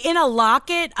 Honestly, in a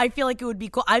locket, I feel like it would be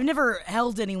cool. I've never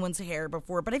held anyone's hair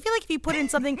before, but I feel like if you put in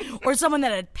something or someone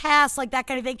that had passed, like that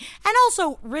kind of thing, and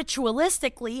also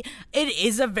ritualistically, it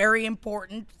is a very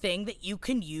important thing that you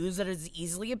can use that is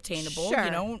easily obtainable, Sure. you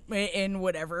know, in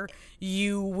whatever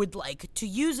you would like to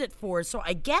use it for. So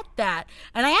I get that.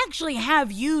 And I actually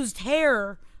have used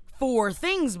hair for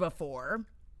things before,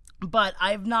 but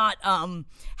I've not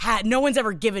no one's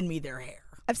ever given me their hair.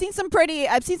 I've seen some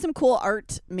cool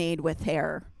art made with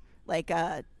hair, like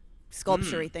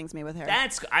sculpture-y things made with hair.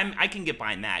 I can get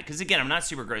behind that because again, I'm not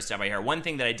super grossed out by hair. One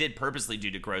thing that I did purposely do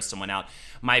to gross someone out,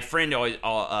 my friend always,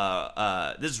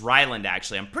 this is Ryland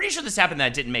actually. I'm pretty sure this happened that I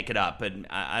didn't make it up, but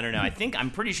I don't know.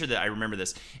 I'm pretty sure that I remember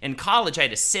this. In college, I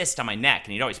had a cyst on my neck,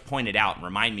 and he'd always point it out and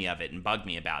remind me of it and bug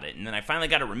me about it. And then I finally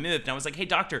got it removed, and I was like, "Hey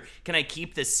doctor, can I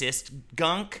keep this cyst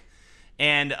gunk?"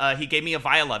 And he gave me a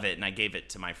vial of it, and I gave it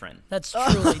to my friend. That's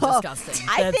truly disgusting.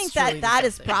 I That's think truly that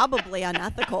is disgusting. probably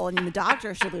unethical, and the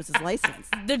doctor should lose his license.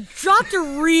 The doctor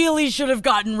really should have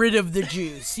gotten rid of the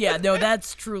juice. Yeah, no,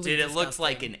 that's truly Dude, it disgusting. looks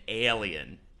like an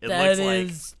alien. It That looks like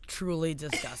is truly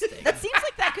disgusting. That seems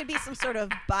like that could be some sort of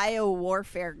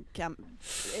bio-warfare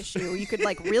issue. You could,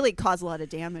 like, really cause a lot of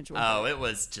damage with oh, it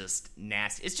was just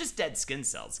nasty. It's just dead skin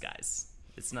cells, guys.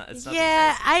 It's not. It's nothing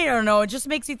Yeah, crazy. I don't know. It just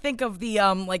makes you think of the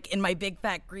like in My Big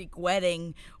Fat Greek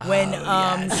Wedding when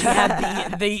yes. she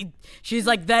had the she's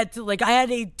like that, like, I had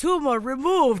a tumor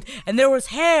removed and there was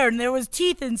hair and there was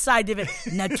teeth inside of it,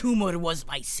 and that tumor was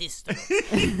my sister.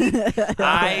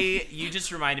 You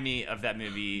just reminded me of that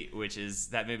movie,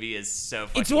 that movie is so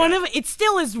fucking It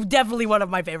still is definitely one of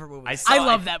my favorite movies. I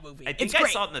love that movie. I think It's I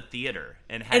great. saw it in the theater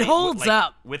and had It holds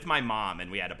up. with my mom,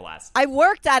 and we had a blast. I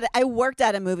worked at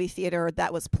a movie theater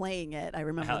that was playing it. I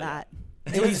remember Hell yeah.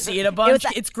 that. Did you see it a bunch?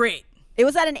 was- It's great. It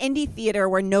was at an indie theater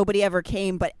where nobody ever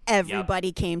came, but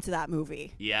everybody came to that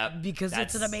movie. Yep, Because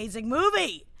it's an amazing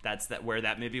movie. That's where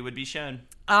that movie would be shown.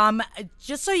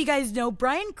 Just so you guys know,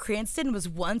 Bryan Cranston was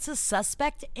once a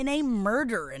suspect in a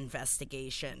murder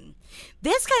investigation.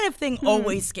 This kind of thing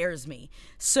always scares me.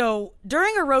 So,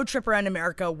 during a road trip around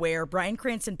America where Bryan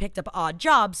Cranston picked up odd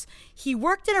jobs, he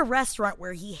worked in a restaurant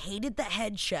where he hated the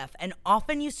head chef and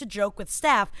often used to joke with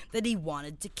staff that he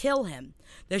wanted to kill him.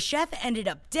 The chef ended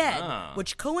up dead,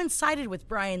 which coincided with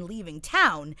Bryan leaving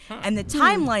town, and the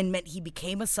timeline meant he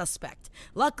became a suspect.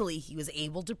 Luckily, he was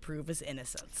able to prove his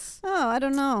innocence. Oh, I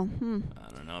don't know.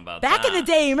 I don't know about Back that. in the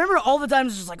day, remember all the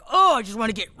times it was just like, oh, I just want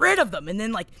to get rid of them. And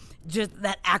then, like, just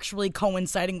that actually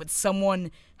coinciding with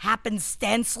someone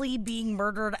happenstancely being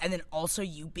murdered and then also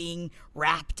you being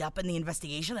wrapped up in the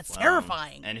investigation. That's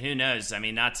terrifying. And who knows? I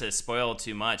mean, not to spoil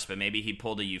too much, but maybe he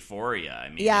pulled a Euphoria. I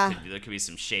mean, Yeah. there could be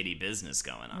some shady business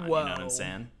going on. Whoa. You know what I'm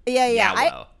saying? Yeah.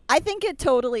 Whoa. I think it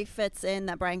totally fits in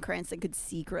that Bryan Cranston could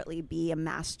secretly be a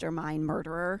mastermind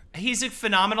murderer. He's a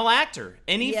phenomenal actor.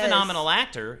 Any He is. phenomenal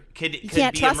actor could You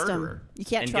can't be trust a murderer. him. You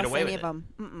can't and trust get away any with of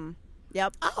it. them.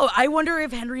 Yep. Oh, I wonder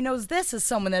if Henry knows this as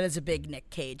someone that is a big Nick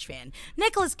Cage fan.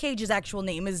 Nicolas Cage's actual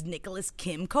name is Nicholas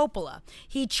Kim Coppola.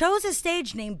 He chose his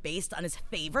stage name based on his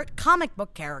favorite comic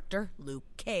book character, Luke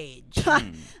Cage.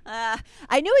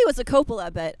 I knew he was a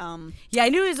Coppola, but Yeah, I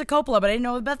knew he was a Coppola, but I didn't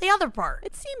know about the other part.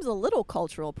 it seems a little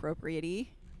cultural appropriate-y.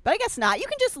 But I guess not. You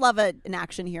can just love an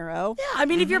action hero. Yeah, I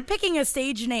mean, if you're picking a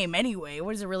stage name anyway,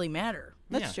 what does it really matter?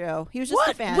 That's true. He was just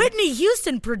a What? fan. Whitney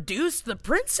Houston produced The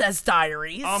Princess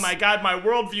Diaries. Oh my God, my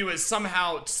worldview is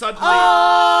somehow suddenly.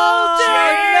 Oh,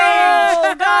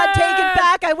 no! God, take it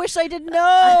back. I wish I didn't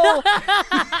know.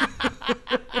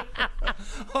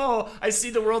 Oh, I see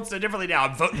the world so differently now.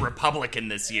 I'm voting Republican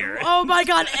this year. Oh my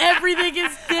God, everything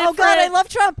is different. Oh, God, I love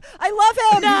Trump. I love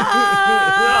him.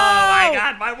 Oh my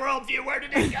God, my worldview, where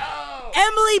did it go?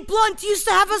 Emily Blunt used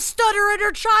to have a stutter in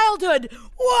her childhood.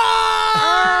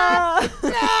 What?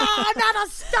 No, I'm not a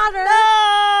stutter.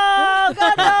 Oh,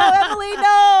 God, no. Emily,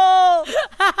 no.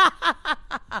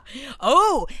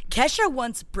 Oh, Kesha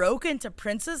once broke into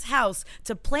Prince's house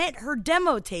to plant her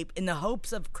demo tape in the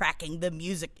hopes of cracking the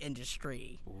music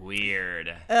industry.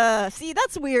 Weird. See,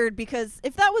 that's weird because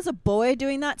if that was a boy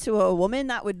doing that to a woman,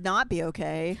 that would not be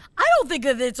okay. I don't think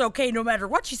that it's okay no matter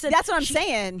what. She said That's what I'm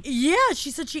saying. Yeah, she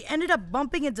said she ended up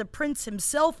bumping into Prince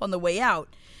himself on the way out,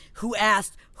 who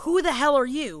asked, "Who the hell are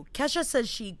you?" Kesha says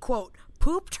she, quote,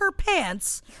 pooped her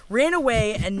pants, ran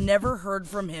away, and never heard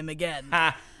from him again.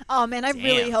 Oh man, I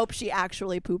really Damn. hope she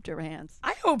actually pooped her pants.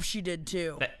 I hope she did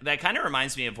too. That kind of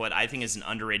reminds me of what I think is an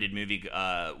underrated movie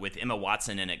with Emma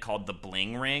Watson in it called The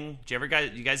Bling Ring. You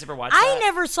guys ever watch that? I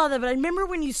never saw that, but I remember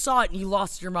when you saw it and you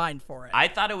lost your mind for it. I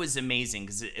thought it was amazing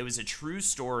because it was a true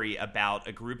story about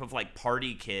a group of like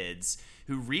party kids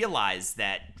who realized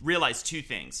two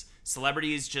things.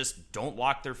 Celebrities just don't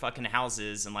lock their fucking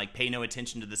houses and like pay no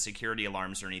attention to the security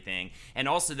alarms or anything. And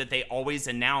also that they always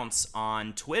announce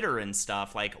on Twitter and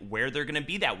stuff like where they're going to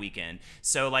be that weekend.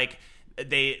 So like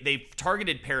they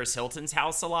targeted Paris Hilton's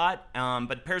house a lot,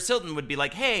 but Paris Hilton would be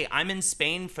like, hey, I'm in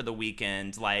Spain for the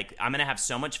weekend, like I'm gonna have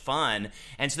so much fun.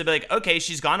 And so they'd be like, okay,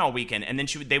 she's gone all weekend. And then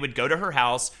they would go to her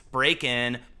house, break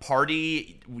in,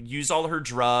 party, use all her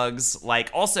drugs.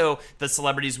 Like also the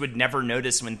celebrities would never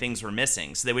notice when things were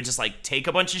missing, so they would just like take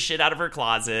a bunch of shit out of her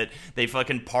closet, they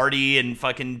fucking party and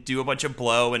fucking do a bunch of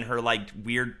blow in her like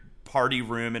weird party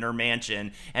room in her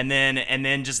mansion, and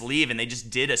then just leave. And they just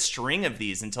did a string of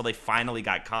these until they finally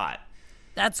got caught.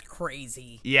 That's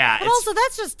crazy. Yeah, But also,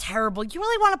 that's just terrible. You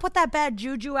really want to put that bad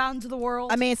juju out into the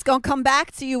world? I mean, it's gonna come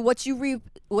back to you. What you reap,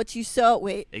 what you sow.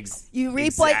 Wait, you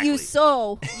reap what you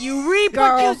sow. you reap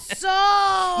Girl. what you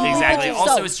sow. Exactly. Oh.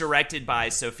 Also, So- it's directed by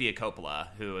Sofia Coppola,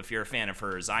 who, if you're a fan of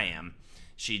hers, I am.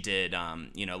 She did,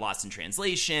 Lost in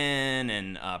Translation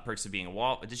and Perks of Being a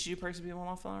Wall. Did she do Perks of Being a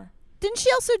Wallflower? Didn't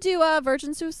she also do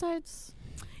Virgin Suicides?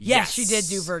 Yes, she did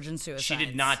do Virgin Suicides. She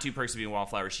did not do Perks of Being a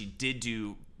Wallflower. She did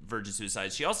do Virgin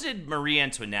Suicides. She also did Marie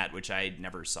Antoinette, which I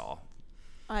never saw.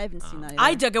 I haven't seen that either.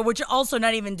 I dug it, which also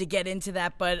not even to get into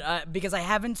that, but because I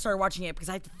haven't started watching it because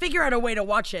I have to figure out a way to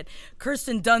watch it.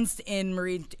 Kirsten Dunst in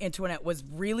Marie Antoinette was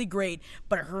really great,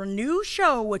 but her new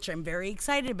show, which I'm very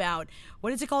excited about,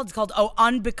 what is it called? It's called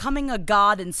On Becoming a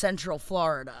God in Central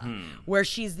Florida, where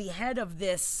she's the head of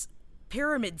this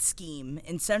pyramid scheme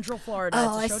in Central Florida.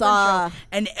 Oh, It's a I Showtime saw. show,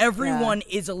 and everyone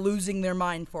is losing their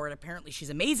mind for it. Apparently, she's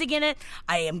amazing in it.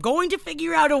 I am going to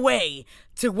figure out a way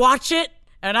to watch it,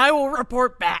 and I will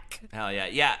report back. Hell yeah.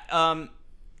 Yeah.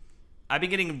 I've been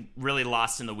getting really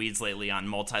lost in the weeds lately on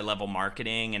multi-level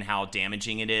marketing and how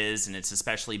damaging it is, and it's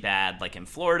especially bad like in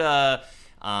Florida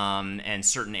and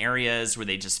certain areas where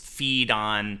they just feed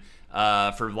on,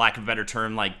 for lack of a better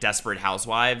term, like desperate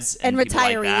housewives and people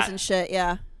like retirees that. and shit.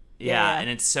 Yeah. Yeah, and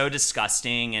it's so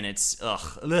disgusting, and it's ugh.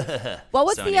 What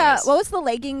was So the anyways. what was the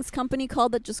leggings company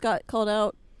called that just got called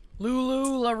out?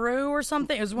 Lulu LaRue or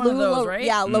something. It was one of those, right?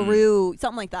 Yeah, LaRue,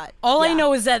 something like that. All I Yeah.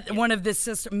 know is that one of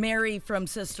the Mary from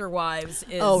Sister Wives,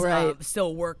 is Oh, right.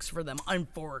 still works for them,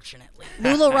 unfortunately.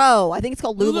 LuLaRoe. I think it's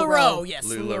called LuLaRoe. LuLaRoe, yes.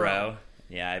 LuLaRoe.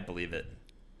 Yeah, I believe it.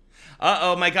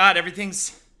 Oh my God,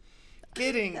 everything's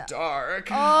getting dark.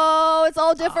 Oh, it's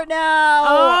all different now.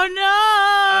 Oh no!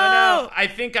 Oh no, I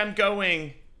think I'm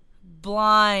going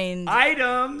Blind.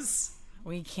 items.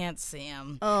 We can't see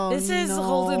him. Oh, This is no.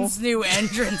 Holden's new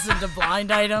entrance into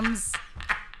blind items.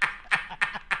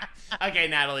 Okay,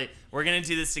 Natalie, we're gonna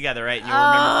do this together, right? You'll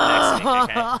remember for next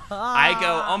week, okay? I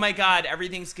go, oh my God,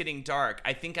 everything's getting dark.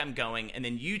 I think I'm going, and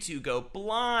then you two go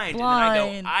blind. And then I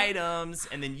Blind. go items,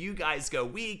 and then you guys go,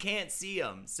 we can't see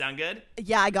them. Sound good?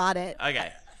 Yeah, I got it.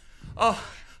 Okay. Oh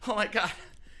my God,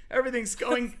 everything's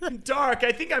going dark.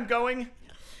 I think I'm going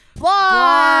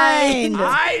Blind.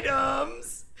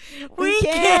 items. We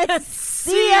can't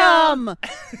see them.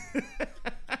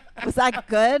 Was that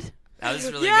good? That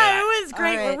was really Yeah, good. it was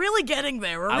great. All right. We're really getting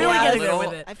there. We're I really want a getting there little-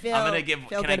 with it. I feel. I'm gonna give.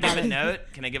 feel Can I good give about a it. note?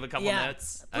 Can I give a couple Yeah,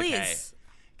 notes? please. Okay.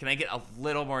 Can I get a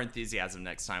little more enthusiasm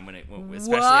next time especially on we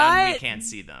What? can't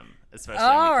see them. Especially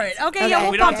All on we right. can't see Okay, them. yeah,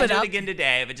 we'll We don't bump have it to do up. it again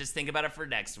today, but just think about it for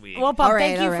next week. Well, Pop, All right,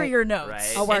 thank you all for right. your notes.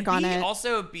 Right. I'll work on And it.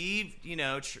 Also, be you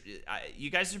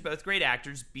guys are both great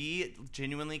actors. Be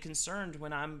genuinely concerned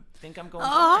when I'm going blind.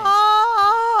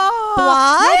 Oh,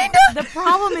 Blind? The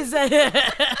problem is that it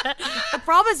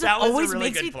That was a always really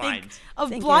makes good me blind. think of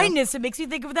Thank you. blindness. It makes me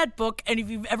think of that book, and if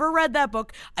you've ever read that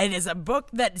book, it is a book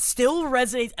that still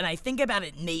resonates, and I think about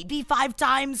it maybe 5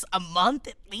 times a month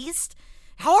at least.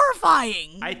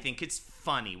 Horrifying. I think it's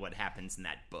funny what happens in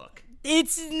that book.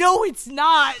 It's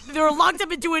not. They're locked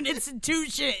up into an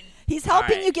institution. He's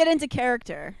helping right. you get into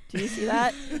character. Do you see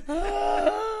that?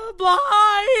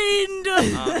 Blind.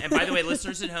 And by the way,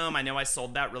 listeners at home, I know I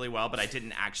sold that really well, but I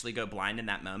didn't actually go blind in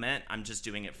that moment. I'm just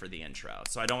doing it for the intro.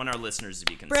 So I don't want our listeners to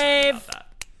be concerned Brave. about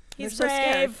that. He's They're so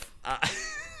scared.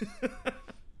 brave.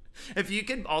 If you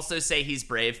could also say he's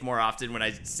brave more often when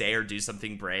I say or do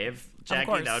something brave, Jackie,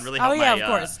 course. that would really Oh, help yeah, my of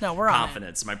course. No, we're on it.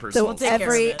 confidence, my personal So take care of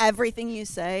every it. everything you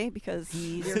say, because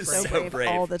you're so, brave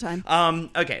all the time.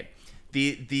 Okay.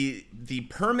 The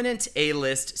permanent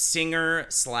A-list singer /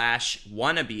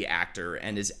 wannabe actor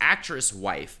and his actress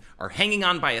wife are hanging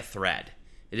on by a thread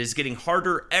It is getting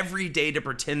harder every day to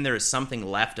pretend there is something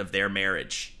left of their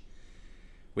marriage.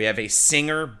 We have a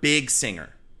singer, big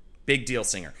deal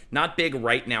singer. Not big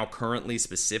right now currently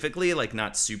specifically, like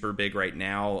not super big right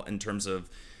now in terms of,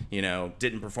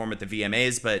 didn't perform at the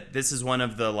VMAs, but this is one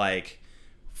of the like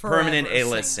permanent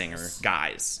A-list singer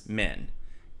guys, men.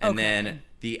 And then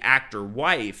the actor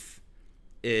wife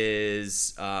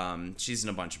is, she's in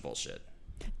a bunch of bullshit.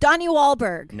 Donnie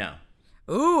Wahlberg. No.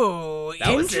 Ooh,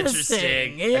 That was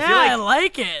interesting. Yeah, I feel like I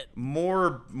like it.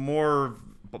 More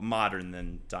modern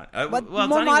than Donnie.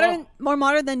 More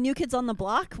modern than New Kids on the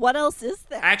Block? What else is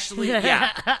there? Actually,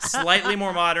 yeah. Slightly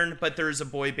more modern, but there's a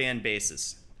boy band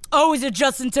basis. Oh, is it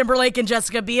Justin Timberlake and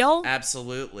Jessica Biel?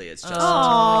 Absolutely. It's Justin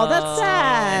Oh, Timberlake. that's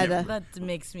sad. That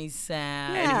makes me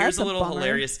sad. Yeah. And here's that's a a little bummer.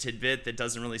 hilarious tidbit that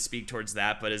doesn't really speak towards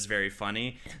that, but is very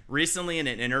funny. Recently in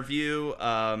an interview,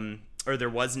 or there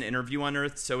was an interview on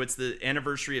Earth, so it's the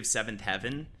anniversary of Seventh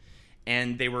Heaven,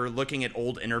 and they were looking at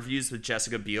old interviews with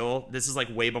Jessica Biel. This is like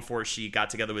way before she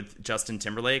got together with Justin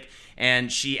Timberlake,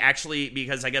 and she actually,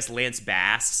 because I guess Lance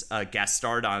Bass guest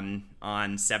starred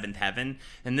on Seventh Heaven,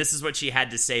 and this is what she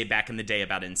had to say back in the day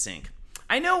about NSYNC.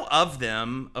 I know of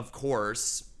them, of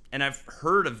course, and I've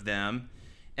heard of them,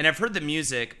 and I've heard the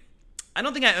music. I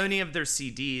don't think I own any of their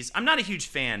CDs. I'm not a huge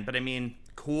fan, but I mean,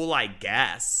 cool, I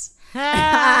guess. Burn,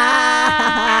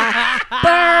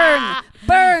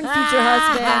 future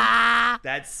husband.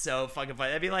 That's so fucking funny.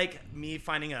 That'd be like me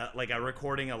finding a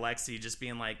recording Alexi just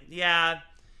being like, yeah,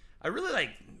 I really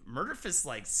like Murder Fist,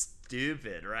 like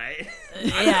stupid, right?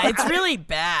 Yeah, it's really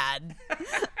bad.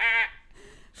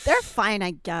 They're fine,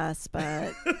 I guess,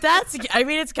 but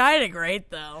It's kind of great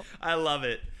though. I love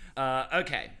it.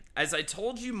 Okay, as I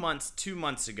told you 2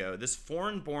 months ago, this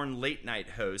foreign-born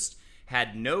late-night host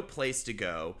had no place to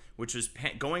go, which was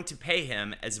going to pay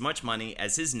him as much money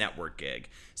as his network gig.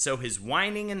 So his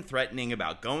whining and threatening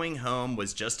about going home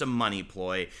was just a money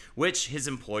ploy, which his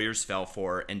employers fell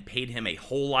for and paid him a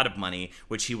whole lot of money,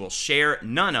 which he will share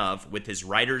none of with his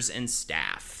writers and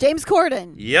staff. James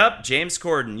Corden. Yep, James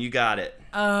Corden, you got it.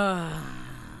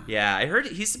 Yeah, I heard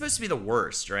he's supposed to be the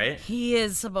worst, right? He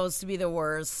is supposed to be the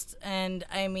worst, and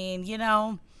I mean,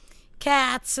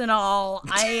 cats and all.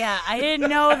 I didn't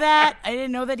know that. I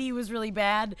didn't know that he was really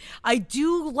bad. I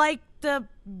do like the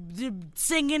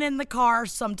singing in the car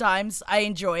sometimes. I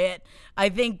enjoy it. I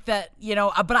think that,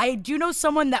 but I do know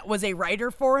someone that was a writer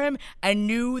for him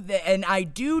and I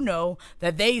do know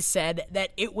that they said that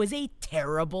it was a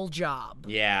terrible job.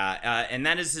 Yeah, and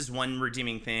that is his one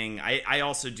redeeming thing. I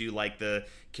also do like the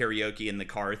karaoke in the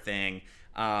car thing.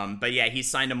 But yeah, he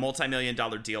signed a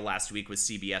multi-million-dollar deal last week with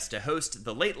CBS to host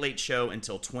The Late Late Show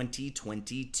until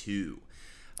 2022. You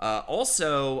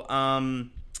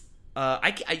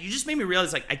just made me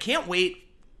realize, I can't wait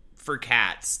for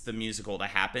Cats, the musical, to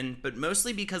happen, but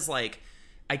mostly because, I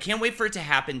can't wait for it to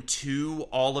happen to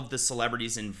all of the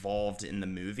celebrities involved in the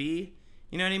movie.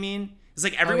 You know what I mean? It's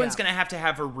everyone's going to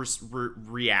have a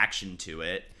reaction to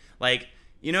it.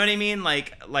 You know what I mean?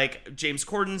 Like James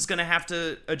Corden's going to have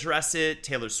to address it.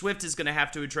 Taylor Swift is going to have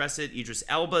to address it. Idris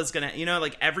Elba is going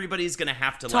to, everybody's going to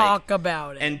have to talk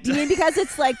about it. And you mean because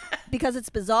it's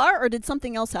bizarre, or did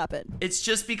something else happen? It's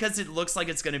just because it looks like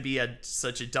it's going to be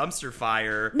such a dumpster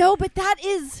fire. No, but that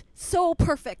is so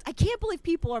perfect. I can't believe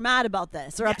people are mad about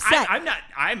this or upset.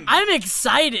 I'm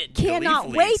excited. Cannot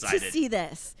gleefully wait excited. to see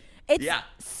this. It's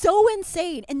so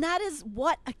insane, and that is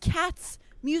what a Cats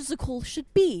musical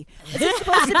should be. Is it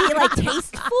supposed to be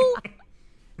tasteful?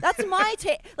 That's my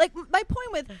take. My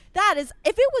point with that is,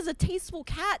 if it was a tasteful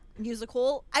cat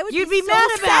musical, I would You'd be be so mad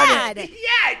about sad. it.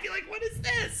 Yeah, I'd be like, what is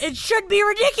this? It should be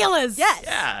ridiculous. Yes.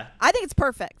 Yeah. I think it's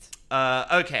perfect.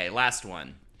 Okay, last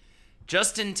one.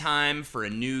 Just in time for a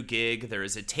new gig, there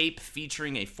is a tape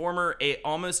featuring a former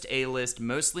almost A-list,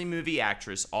 mostly movie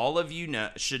actress all of you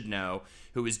should know,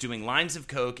 who is doing lines of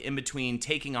coke in between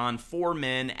taking on 4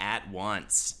 men at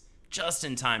once. Just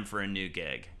in time for a new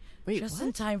gig. Wait, Just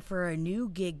in time for a new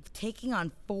gig, taking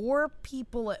on 4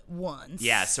 people at once.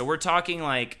 Yeah, so we're talking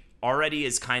already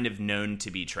is kind of known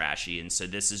to be trashy, and so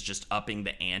this is just upping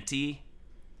the ante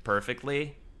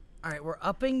perfectly. All right, we're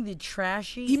upping the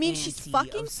trashy. You mean she's ante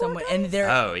fucking of someone, 4 and guys?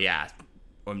 they're Oh, yeah.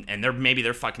 And maybe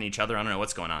they're fucking each other. I don't know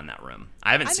what's going on in that room.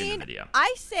 I haven't seen the video.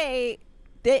 I say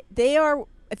they are,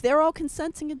 if they're all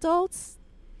consenting adults,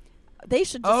 they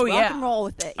should just rock and roll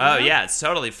with it. you know? Yeah, it's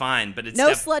totally fine, but it's No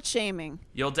slut shaming.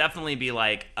 you'll definitely be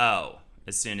like, oh,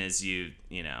 as soon as you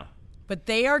know. But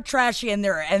they are trashy, and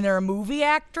they're a movie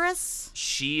actress.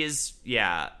 She is,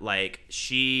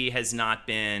 she has not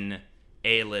been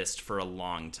A-list for a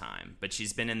long time, but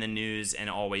she's been in the news and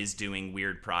always doing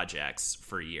weird projects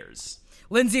for years.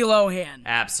 Lindsay Lohan.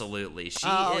 Absolutely. She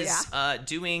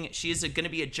she is going to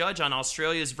be a judge on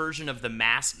Australia's version of The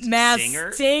Masked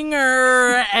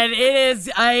Singer. And it is,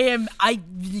 I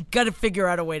got to figure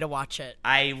out a way to watch it.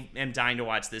 I am dying to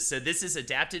watch this. So this is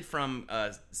adapted from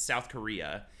South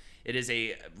Korea. It is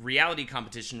a reality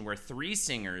competition where 3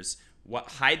 singers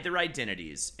hide their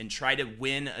identities and try to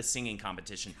win a singing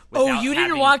competition. You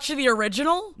didn't watch the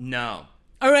original? No.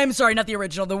 Oh, I'm sorry, not the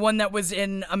original. The one that was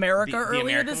in America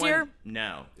earlier this year?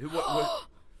 No.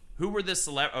 Who were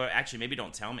the actually, maybe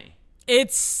don't tell me.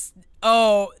 It's,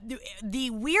 the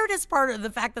weirdest part of the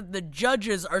fact that the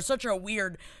judges are such a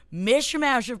weird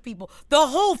mishmash of people. The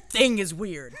whole thing is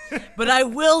weird. But I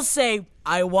will say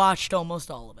I watched almost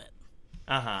all of it.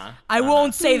 I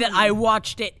won't say that I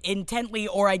watched it intently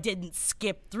or I didn't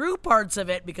skip through parts of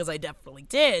it, because I definitely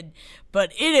did,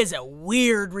 but it is a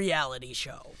weird reality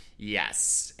show.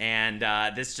 Yes, and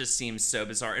this just seems so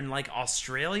bizarre. And like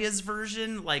Australia's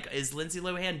version, like, is Lindsay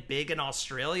Lohan big in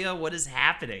Australia? What is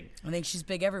happening? I think she's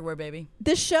big everywhere, baby.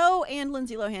 The show and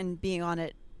Lindsay Lohan being on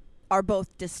it are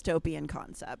both dystopian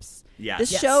concepts. Yes.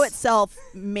 The show itself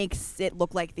makes it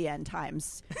look like the end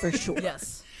times, for sure.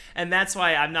 Yes. And that's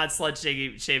why I'm not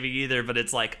slut-shaming either, but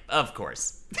it's like, of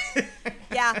course.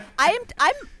 Yeah, I'm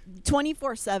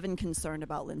 24/7 concerned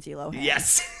about Lindsay Lohan.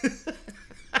 Yes.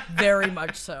 Very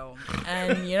much so.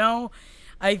 And,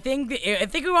 I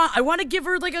want to give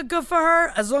her like a good for her,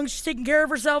 as long as she's taking care of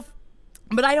herself.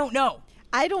 But I don't know.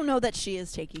 I don't know that she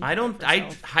is taking care of herself.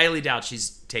 I highly doubt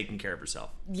she's taking care of herself.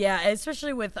 Yeah,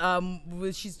 especially with what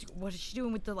is she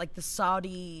doing with the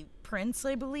Saudi prince,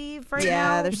 I believe, right now?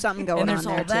 Yeah, there's something going on there, and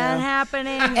there's all that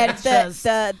happening. And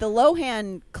the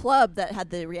Lohan club that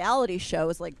had the reality show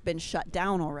has been shut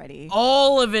down already.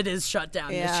 All of it is shut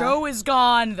down. Yeah. The show is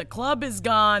gone. The club is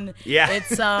gone. Yeah.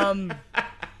 It's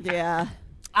yeah.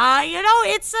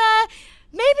 It's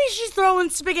maybe she's throwing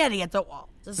spaghetti at the wall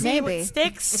to see what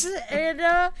sticks.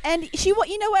 And she,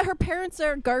 you know what? Her parents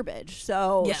are garbage,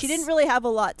 so Yes. she didn't really have a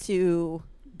lot to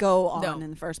go on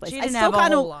in the first place. She didn't have a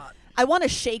whole lot. I want to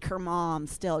shake her mom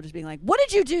still, just being like, "What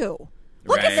did you do?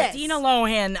 Look at Right. this." Dina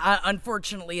Lohan,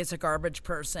 unfortunately, is a garbage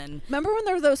person. Remember when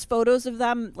there were those photos of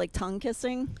them tongue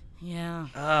kissing? Yeah.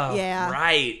 Oh, Yeah.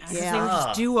 right. Yeah. They would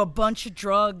just do a bunch of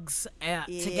drugs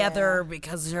together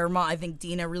because her mom, I think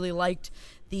Dina really liked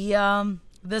the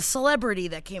celebrity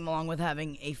that came along with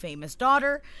having a famous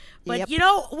daughter. But, Yep. I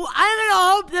don't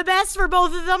know, the best for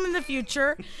both of them in the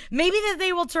future. Maybe that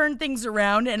they will turn things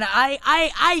around, and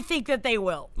I think that they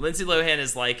will. Lindsay Lohan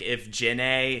is like if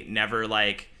Janae never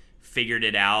figured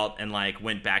it out and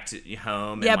went back to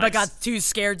home. Yeah, and, but got too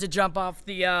scared to jump off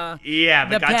the got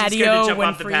too patio scared to jump when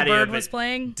off the patio, Freebird but was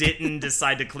playing. didn't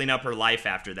decide to clean up her life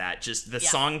after that. Just the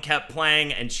song kept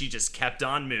playing and she just kept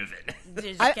on moving.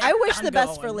 I wish the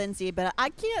best for Lindsay, but I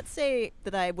can't say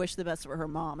that I wish the best for her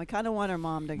mom. I kind of want her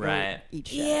mom to go eat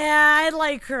shit. Yeah, I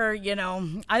like her,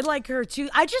 I like her too.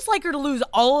 I just like her to lose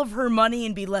all of her money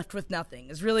and be left with nothing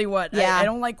is really what. Yeah. I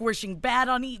don't like wishing bad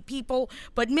on people,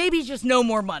 but maybe just no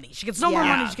more money. She gets no more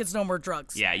money, she gets no more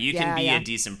drugs. Yeah, you can be a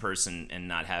decent person and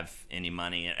not have any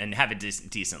money and have a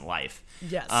decent life.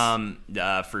 Yes.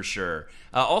 For sure.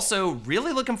 Also,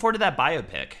 really looking forward to that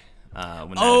biopic.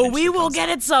 We will get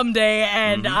it someday,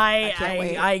 and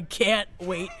I can't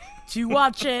wait to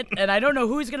watch it. And I don't know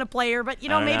who's gonna play her, but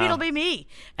maybe it'll be me.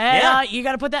 And you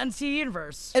got to put that into the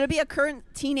universe. It'll be a current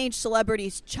teenage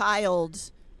celebrity's child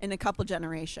in a couple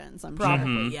generations, I'm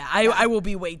Probably, sure. yeah. I will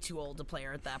be way too old to play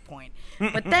her at that point.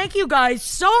 But thank you guys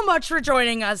so much for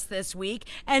joining us this week.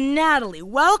 And Natalie,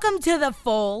 welcome to the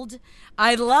fold.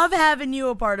 I love having you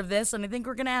a part of this, and I think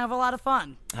we're going to have a lot of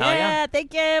fun. Yeah,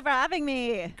 thank you for having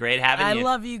me. Great having you. I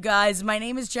love you guys. My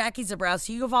name is Jackie Zabrowski.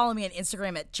 You can follow me on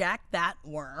Instagram at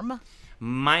JackThatWorm.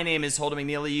 My name is Holden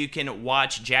McNeely. You can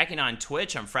watch Jackie on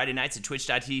Twitch on Friday nights at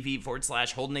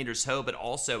twitch.tv/HoldenatorsHo. But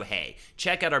also, hey,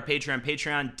 check out our Patreon,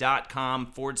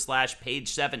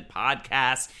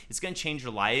 patreon.com/Page7Podcast. It's going to change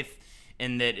your life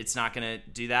in that it's not going to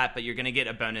do that, but you're going to get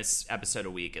a bonus episode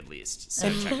a week at least.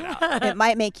 So check it out. It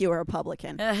might make you a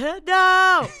Republican.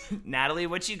 No! Natalie,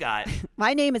 what you got?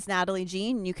 My name is Natalie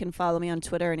Jean. You can follow me on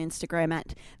Twitter and Instagram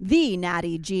at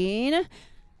 @TheNattyJean.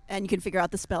 And you can figure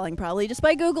out the spelling probably just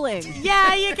by Googling.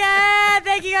 Yeah, you can.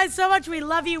 Thank you guys so much. We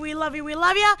love you. We love you. We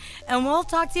love you. And we'll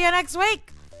talk to you next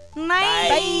week.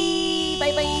 Bye.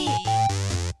 Bye. Bye.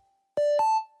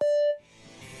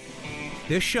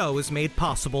 This show is made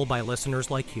possible by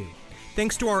listeners like you.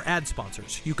 Thanks to our ad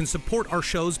sponsors, you can support our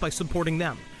shows by supporting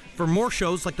them. For more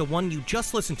shows like the one you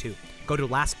just listened to, go to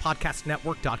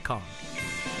lastpodcastnetwork.com.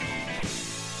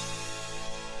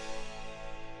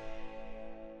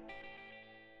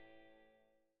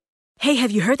 Hey Hey,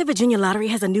 have you heard the Virginia Lottery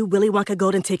has a new Willy Wonka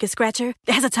golden ticket scratcher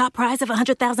that has a top prize of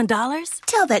 $100,000?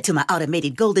 Tell that to my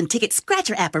automated golden ticket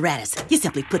scratcher apparatus. You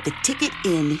simply put the ticket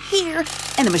in here,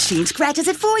 and the machine scratches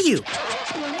it for you.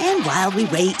 And while we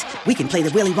wait, we can play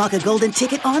the Willy Wonka golden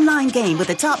ticket online game with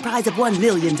a top prize of $1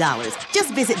 million.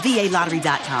 Just visit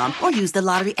VALottery.com or use the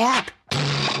lottery app.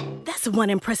 That's one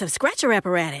impressive scratcher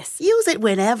apparatus. Use it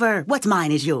whenever. What's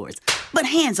mine is yours. But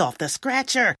hands off the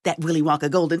scratcher. That Willy Wonka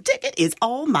golden ticket is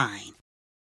all mine.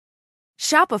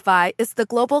 Shopify is the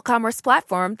global commerce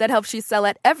platform that helps you sell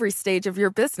at every stage of your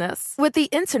business. With the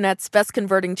internet's best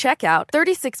converting checkout,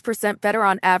 36% better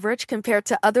on average compared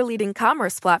to other leading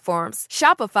commerce platforms,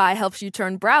 Shopify helps you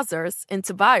turn browsers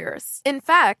into buyers. In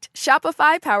fact,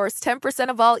 Shopify powers 10%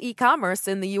 of all e-commerce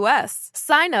in the U.S.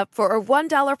 Sign up for a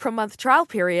 $1 per month trial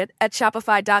period at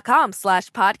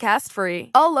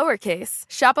shopify.com/podcastfree. All lowercase,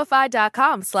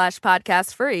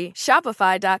 shopify.com/podcastfree,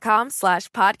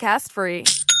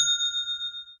 shopify.com/podcastfree.